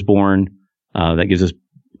Standard was born. That gives us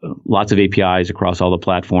lots of APIs across all the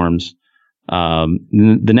platforms.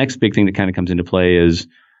 The next big thing that kind of comes into play is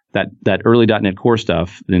that early .NET Core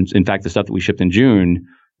stuff. In fact, the stuff that we shipped in June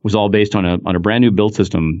was all based on a brand new build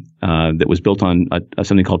system that was built on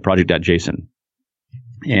something called project.json.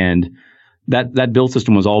 And that build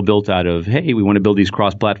system was all built out of, hey, we want to build these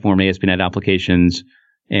cross-platform ASP.NET applications,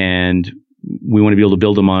 and we want to be able to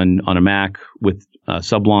build them on a Mac with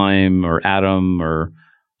Sublime or Atom or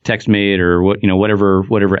TextMate or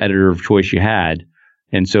whatever editor of choice you had.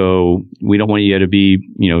 And so we don't want you to be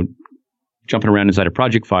jumping around inside of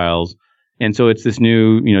project files. And so it's this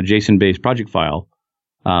new JSON-based project file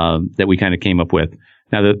that we kind of came up with.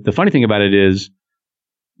 Now, the funny thing about it is,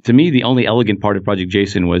 to me, the only elegant part of Project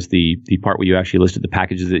JSON was the part where you actually listed the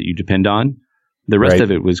packages that you depend on. The rest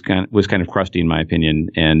of it was kind of crusty, in my opinion,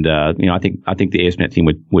 and I think the ASP.NET team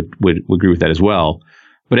would agree with that as well.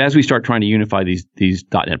 But as we start trying to unify these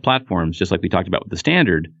 .NET platforms, just like we talked about with the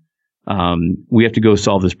standard, we have to go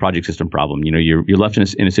solve this project system problem. You're left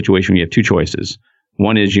in a situation where you have two choices.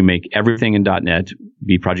 One is you make everything in .NET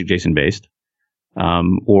be Project JSON based.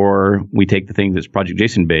 Or we take the thing that's Project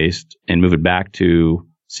JSON based and move it back to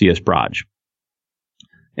CS Proj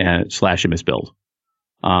 /MS Build.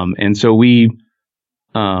 And so we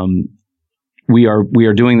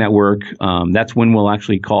are doing that work. That's when we'll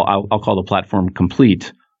actually I'll call the platform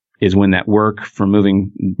complete, is when that work from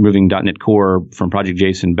moving .NET Core from Project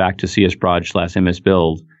JSON back to CS Proj /MS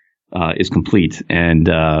Build is complete. And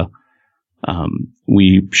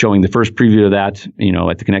we showing the first preview of that,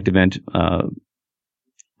 at the Connect event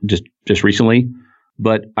just recently.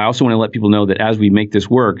 But I also want to let people know that as we make this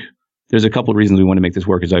work, there's a couple of reasons we want to make this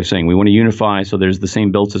work. As I was saying, we want to unify so there's the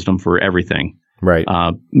same build system for everything. Right.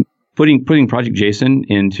 Putting Project JSON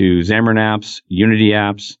into Xamarin apps, Unity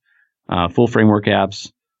apps, full framework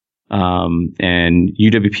apps, and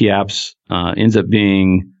UWP apps ends up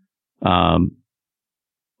being a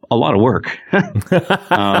lot of work.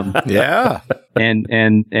 Yeah. And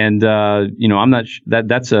I'm not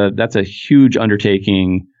that's a huge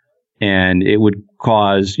undertaking, and it would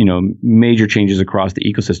cause major changes across the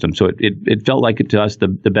ecosystem. So it felt like to us the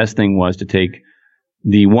best thing was to take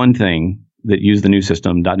the one thing that used the new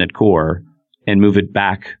system, .NET Core, and move it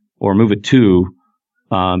back or move it to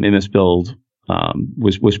MS Build.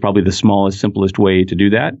 Was probably the smallest, simplest way to do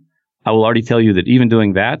that. I will already tell you that even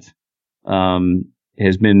doing that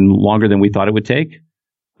has been longer than we thought it would take.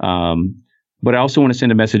 But I also want to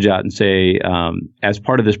send a message out and say, as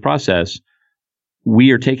part of this process,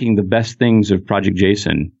 we are taking the best things of Project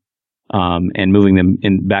JSON and moving them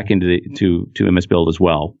back into to MS Build as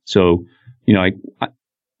well. So,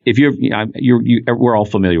 if we're all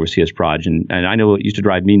familiar with CS Proj, and I know what used to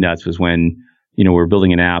drive me nuts was when we're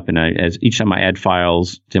building an app, and as each time I add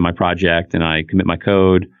files to my project and I commit my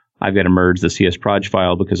code, I've got to merge the CS Proj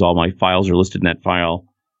file because all my files are listed in that file.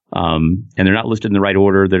 And they're not listed in the right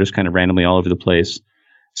order. They're just kind of randomly all over the place.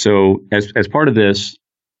 So as part of this,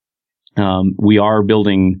 we are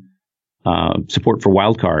building support for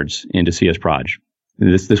wildcards into CS Proj.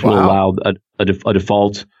 This will allow a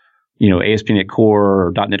default, ASP.NET Core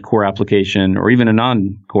or .NET Core application, or even a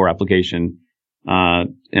non-core application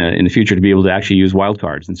in the future to be able to actually use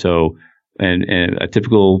wildcards. And so, and a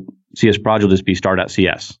typical CS Proj will just be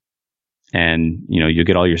star.cs. and you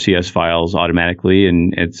get all your CS files automatically,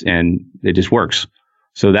 and it just works.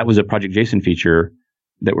 So that was a Project JSON feature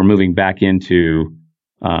that we're moving back into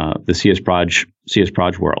the CS Proj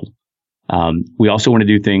world. We also want to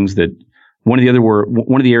do things that one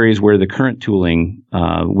of the areas where the current tooling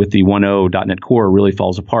with the 1.0 .NET Core really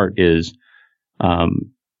falls apart is,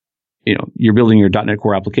 you're building your .NET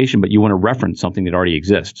Core application, but you want to reference something that already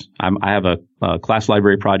exists. I have a class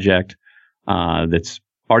library project that's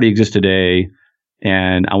already exists today,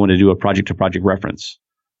 and I want to do a project-to-project reference.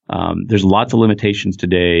 There's lots of limitations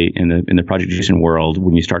today in the Project JSON world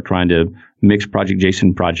when you start trying to mix Project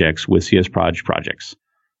JSON projects with CS Proj projects.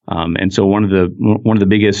 And so one of the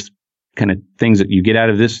biggest kind of things that you get out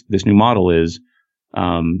of this new model is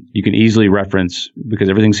you can easily reference, because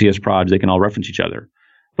everything's CS Proj, they can all reference each other.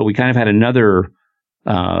 But we kind of had another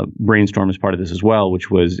brainstorm as part of this as well, which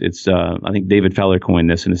was I think David Feller coined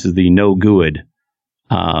this, and this is the no GUID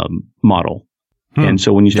model. And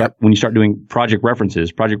so when you start doing project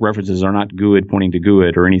references are not GUID pointing to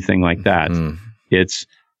GUID or anything like that. It's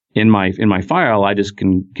in my file, I just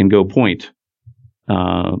can go point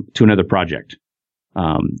to another project,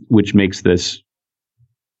 which makes this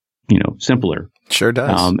simpler. Sure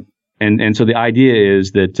does. And so the idea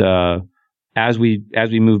is that as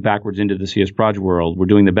we move backwards into the CS Proj world, we're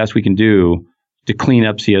doing the best we can do to clean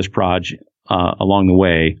up CS Proj along the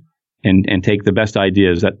way. And take the best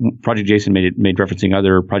ideas that Project JSON made referencing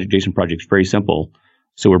other Project JSON projects very simple.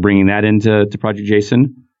 So we're bringing that into Project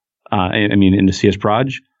JSON. Into CS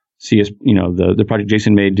Proj. The Project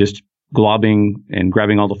JSON made just globbing and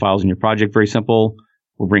grabbing all the files in your project very simple.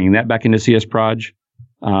 We're bringing that back into CS Proj.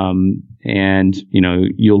 And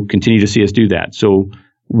you'll continue to see us do that. So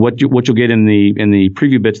what you'll get in the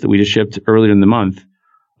preview bits that we just shipped earlier in the month,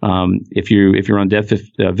 if you're on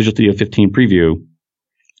Visual Studio 15 preview,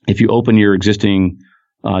 if you open your existing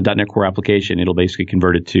 .NET Core application, it'll basically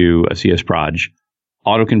convert it to a CS Proj,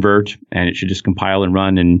 auto convert, and it should just compile and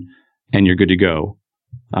run, and you're good to go.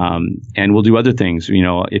 And we'll do other things.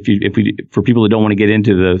 For people that don't want to get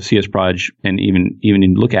into the CS Proj and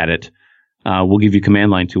even look at it, we'll give you command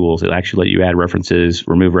line tools that actually let you add references,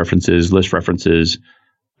 remove references, list references.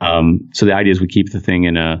 So the idea is we keep the thing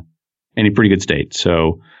in a pretty good state.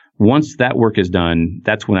 So once that work is done,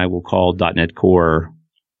 that's when I will call .NET Core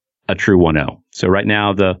a true 1.0. So right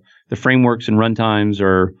now the frameworks and runtimes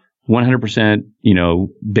are 100%,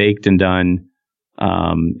 baked and done,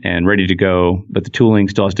 and ready to go. But the tooling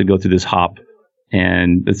still has to go through this hop,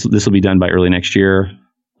 and this will be done by early next year.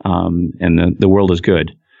 And the world is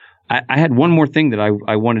good. I had one more thing that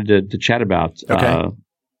I wanted to chat about,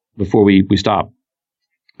 before we stop.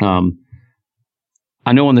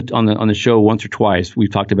 I know on the show once or twice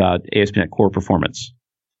we've talked about ASP.NET Core performance.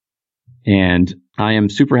 And I am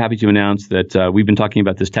super happy to announce that we've been talking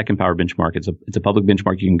about this Tech Empower benchmark. It's a public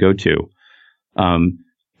benchmark you can go to.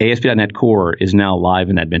 ASP.NET Core is now live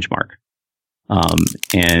in that benchmark.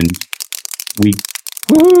 And we...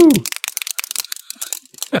 Woohoo!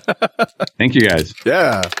 Thank you, guys.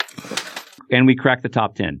 Yeah. And we cracked the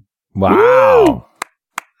top 10. Wow.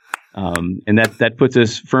 And that puts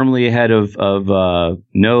us firmly ahead of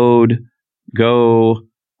Node, Go,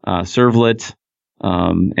 Servlet.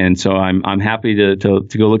 And so I'm happy to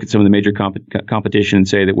go look at some of the major competition and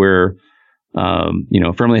say that we're,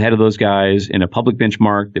 firmly ahead of those guys in a public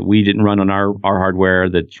benchmark that we didn't run on our hardware,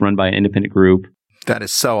 that's run by an independent group. That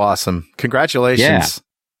is so awesome. Congratulations. Yeah.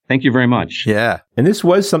 Thank you very much. Yeah. And this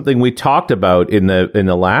was something we talked about in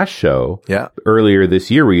the last show earlier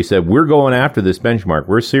this year, where you said, we're going after this benchmark.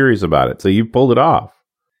 We're serious about it. So you pulled it off.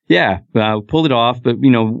 Yeah, pulled it off, but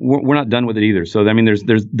we're not done with it either. So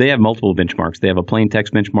they have multiple benchmarks. They have a plain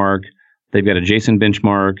text benchmark. They've got a JSON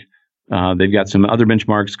benchmark. They've got some other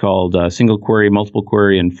benchmarks called single query, multiple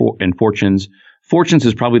query, and fortunes. Fortunes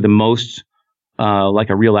is probably the most like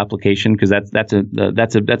a real application, because that's a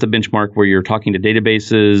benchmark where you're talking to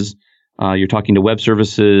databases, you're talking to web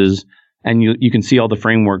services, and you can see all the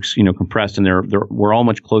frameworks compressed, and we're all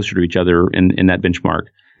much closer to each other in that benchmark.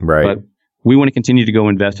 Right. But we want to continue to go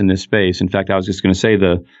invest in this space. In fact, I was just going to say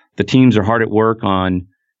the teams are hard at work on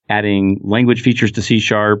adding language features to C#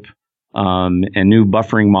 and new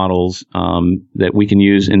buffering models that we can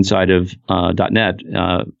use inside of .NET,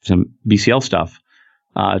 some BCL stuff,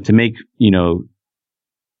 to make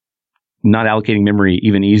not allocating memory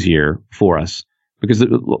even easier for us. Because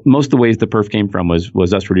most of the ways the perf came from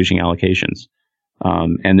was us reducing allocations,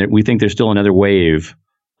 and we think there's still another wave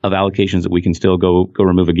of allocations that we can still go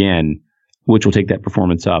remove again, which will take that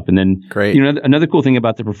performance up. And then, great. Another cool thing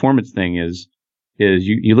about the performance thing is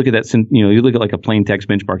you look at that, you look at like a plain text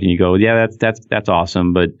benchmark and you go, yeah, that's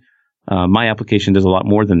awesome, but my application does a lot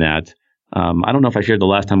more than that. I don't know if I shared the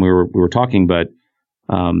last time we were talking, but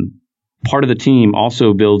part of the team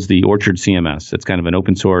also builds the Orchard CMS. It's kind of an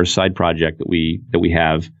open source side project that we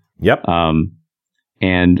have. Yep.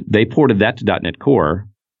 And they ported that to .NET Core,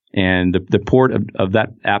 and the port of that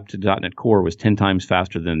app to .NET Core was 10 times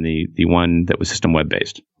faster than the one that was system web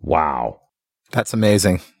based. Wow. That's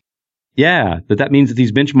amazing. Yeah, but that means that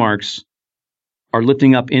these benchmarks are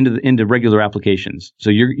lifting up into regular applications. So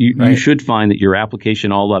you should find that your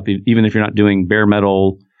application all up, even if you're not doing bare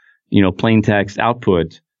metal, plain text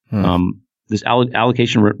output. This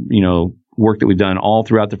allocation, work that we've done all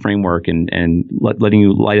throughout the framework and letting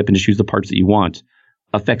you light up and just choose the parts that you want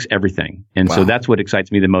affects everything. And so that's what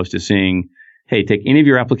excites me the most is seeing, hey, take any of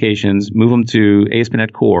your applications, move them to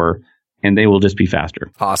ASP.NET Core, and they will just be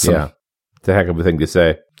faster. Awesome. Yeah. It's a heck of a thing to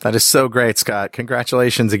say. That is so great, Scott.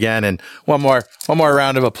 Congratulations again. And one more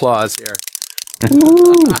round of applause here.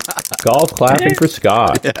 Golf clapping for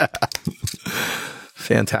Scott. Yeah.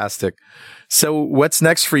 Fantastic. So what's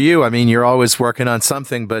next for you? I mean, you're always working on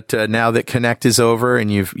something, but now that Connect is over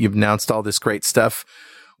and you've announced all this great stuff,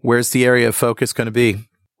 where's the area of focus going to be?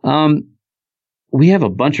 We have a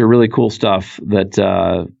bunch of really cool stuff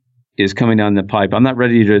that is coming down the pipe. I'm not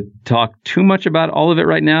ready to talk too much about all of it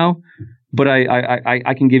right now, but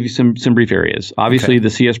I can give you some brief areas. Obviously, the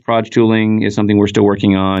CS Proj tooling is something we're still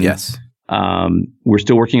working on. Yes. We're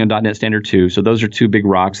still working on .NET Standard 2. So those are two big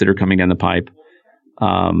rocks that are coming down the pipe.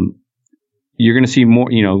 You're going to see more,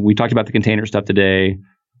 we talked about the container stuff today.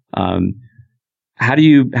 How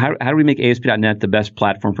do we make ASP.NET the best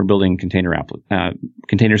platform for building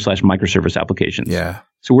container/microservice applications? Yeah.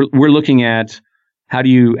 So we're looking at how do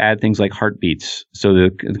you add things like heartbeats so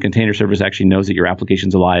the container service actually knows that your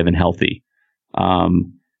application's alive and healthy?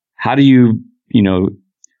 How do you,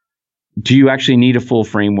 do you actually need a full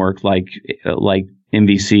framework like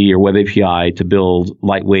MVC or Web API to build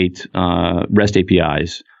lightweight REST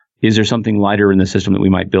APIs? Is there something lighter in the system that we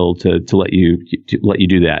might build to let you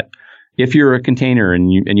do that? If you're a container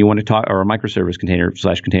and you want to talk, or a microservice container,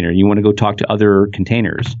 you want to go talk to other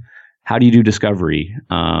containers, how do you do discovery?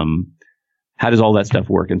 How does all that stuff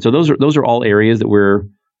work? And so those are all areas that we're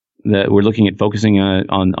looking at focusing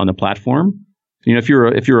on the platform. If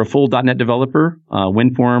you're a full .NET developer,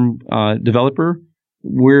 WinForm developer,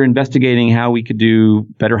 we're investigating how we could do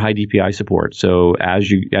better high DPI support. So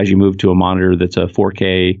as you move to a monitor that's a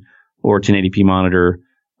 4K or 1080p monitor,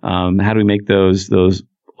 how do we make those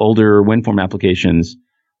older WinForm applications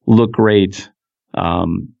look great,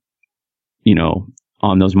 on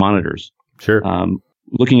those monitors? Sure.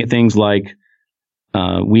 Looking at things like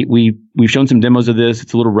we've shown some demos of this.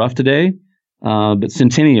 It's a little rough today, but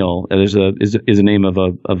Centennial is a name of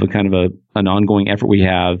a kind of an ongoing effort we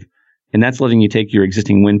have. And that's letting you take your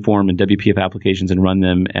existing WinForm and WPF applications and run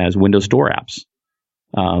them as Windows Store apps,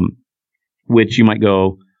 which you might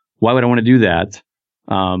go, why would I want to do that?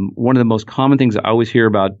 One of the most common things I always hear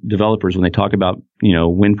about developers when they talk about,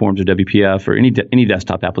 WinForms or WPF or any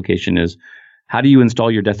desktop application is, how do you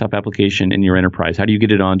install your desktop application in your enterprise? How do you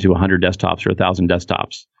get it onto 100 desktops or 1,000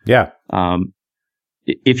 desktops? Yeah.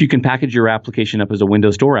 If you can package your application up as a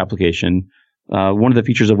Windows Store application, one of the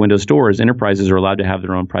features of Windows Store is enterprises are allowed to have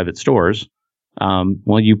their own private stores.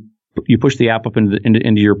 You push the app up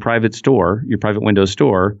into your private store, your private Windows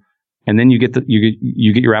Store, and then you get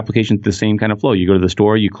your application to the same kind of flow. You go to the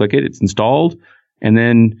store, you click it, it's installed, and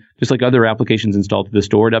then just like other applications installed to the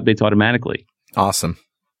store, it updates automatically. Awesome.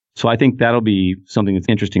 So I think that'll be something that's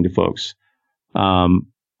interesting to folks.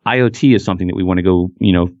 IoT is something that we want to go,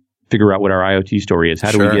 figure out what our IoT story is.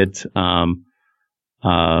 How do we get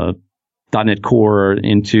 .NET Core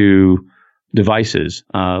into devices?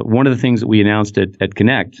 One of the things that we announced at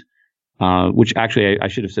Connect, which actually I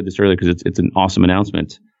should have said this earlier because it's an awesome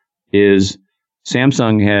announcement, is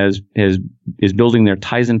Samsung is building their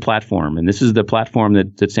Tizen platform, and this is the platform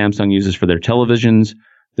that Samsung uses for their televisions,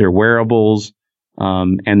 their wearables,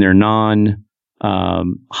 and their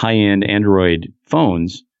high-end Android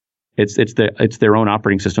phones. It's their own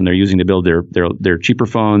operating system they're using to build their cheaper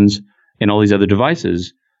phones and all these other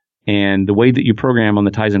devices. And the way that you program on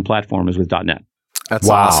the Tizen platform is with .NET. That's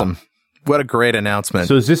awesome. What a great announcement.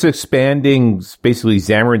 So is this expanding basically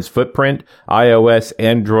Xamarin's footprint, iOS,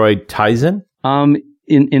 Android, Tizen?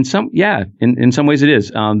 In some ways it is.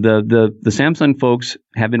 The Samsung folks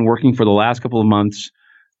have been working for the last couple of months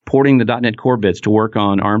porting the .NET Core bits to work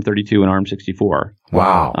on ARM32 and ARM64.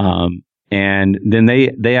 Wow. And then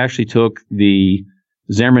they actually took the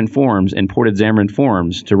Xamarin Forms and ported Xamarin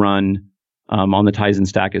Forms to run on the Tizen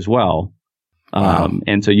stack as well. Wow.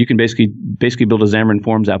 And so you can basically build a Xamarin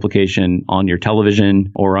Forms application on your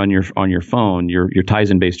television or on your phone, your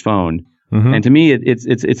Tizen based phone, Mm-hmm. And to me, it's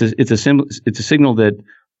a signal that,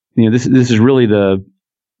 this is really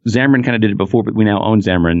Xamarin kind of did it before, but we now own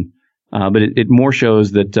Xamarin. But it more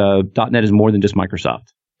shows that .NET is more than just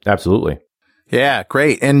Microsoft. Absolutely. Yeah,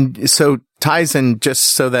 great. And so Tizen, just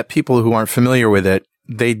so that people who aren't familiar with it,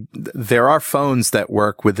 there are phones that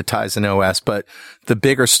work with the Tizen OS, but the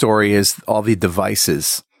bigger story is all the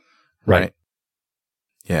devices, right?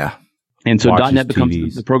 Yeah. And so Watches, .NET becomes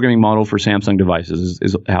TVs. the programming model for Samsung devices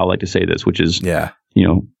is how I like to say this, which is,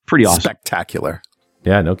 pretty awesome. Spectacular.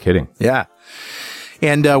 Yeah, no kidding. Yeah.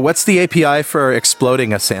 And what's the API for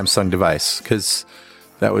exploding a Samsung device? Because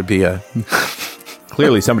that would be a...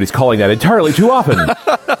 Clearly somebody's calling that entirely too often.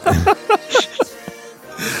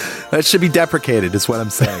 That should be deprecated, is what I'm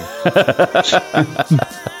saying.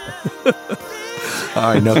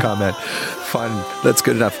 All right, no comment. Fun. That's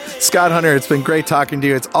good enough. Scott Hunter, it's been great talking to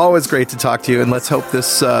you. It's always great to talk to you. And let's hope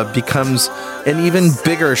this becomes an even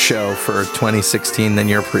bigger show for 2016 than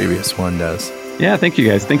your previous one does. Yeah, thank you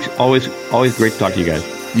guys. Thanks. Always great to talk to you guys.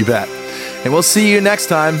 You bet. And we'll see you next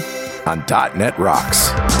time on .NET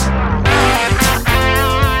Rocks.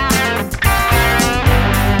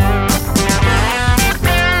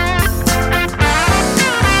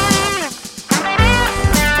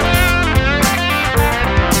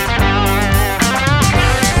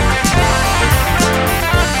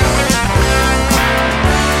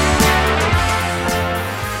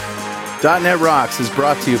 .NET Rocks is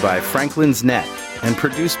brought to you by Franklin's Net and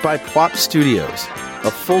produced by Pwop Studios,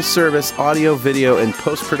 a full-service audio, video, and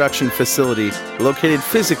post-production facility located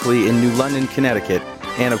physically in New London, Connecticut,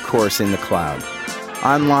 and of course in the cloud.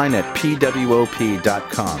 Online at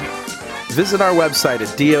pwop.com. Visit our website at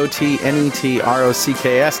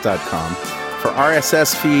dotnetrocks.com for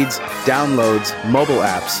RSS feeds, downloads, mobile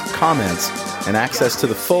apps, comments, and access to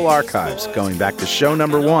the full archives going back to show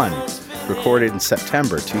number 1, recorded in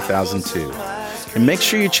September 2002. And make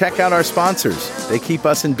sure you check out our sponsors. They keep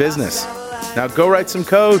us in business. Now go write some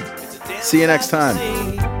code. See you next time.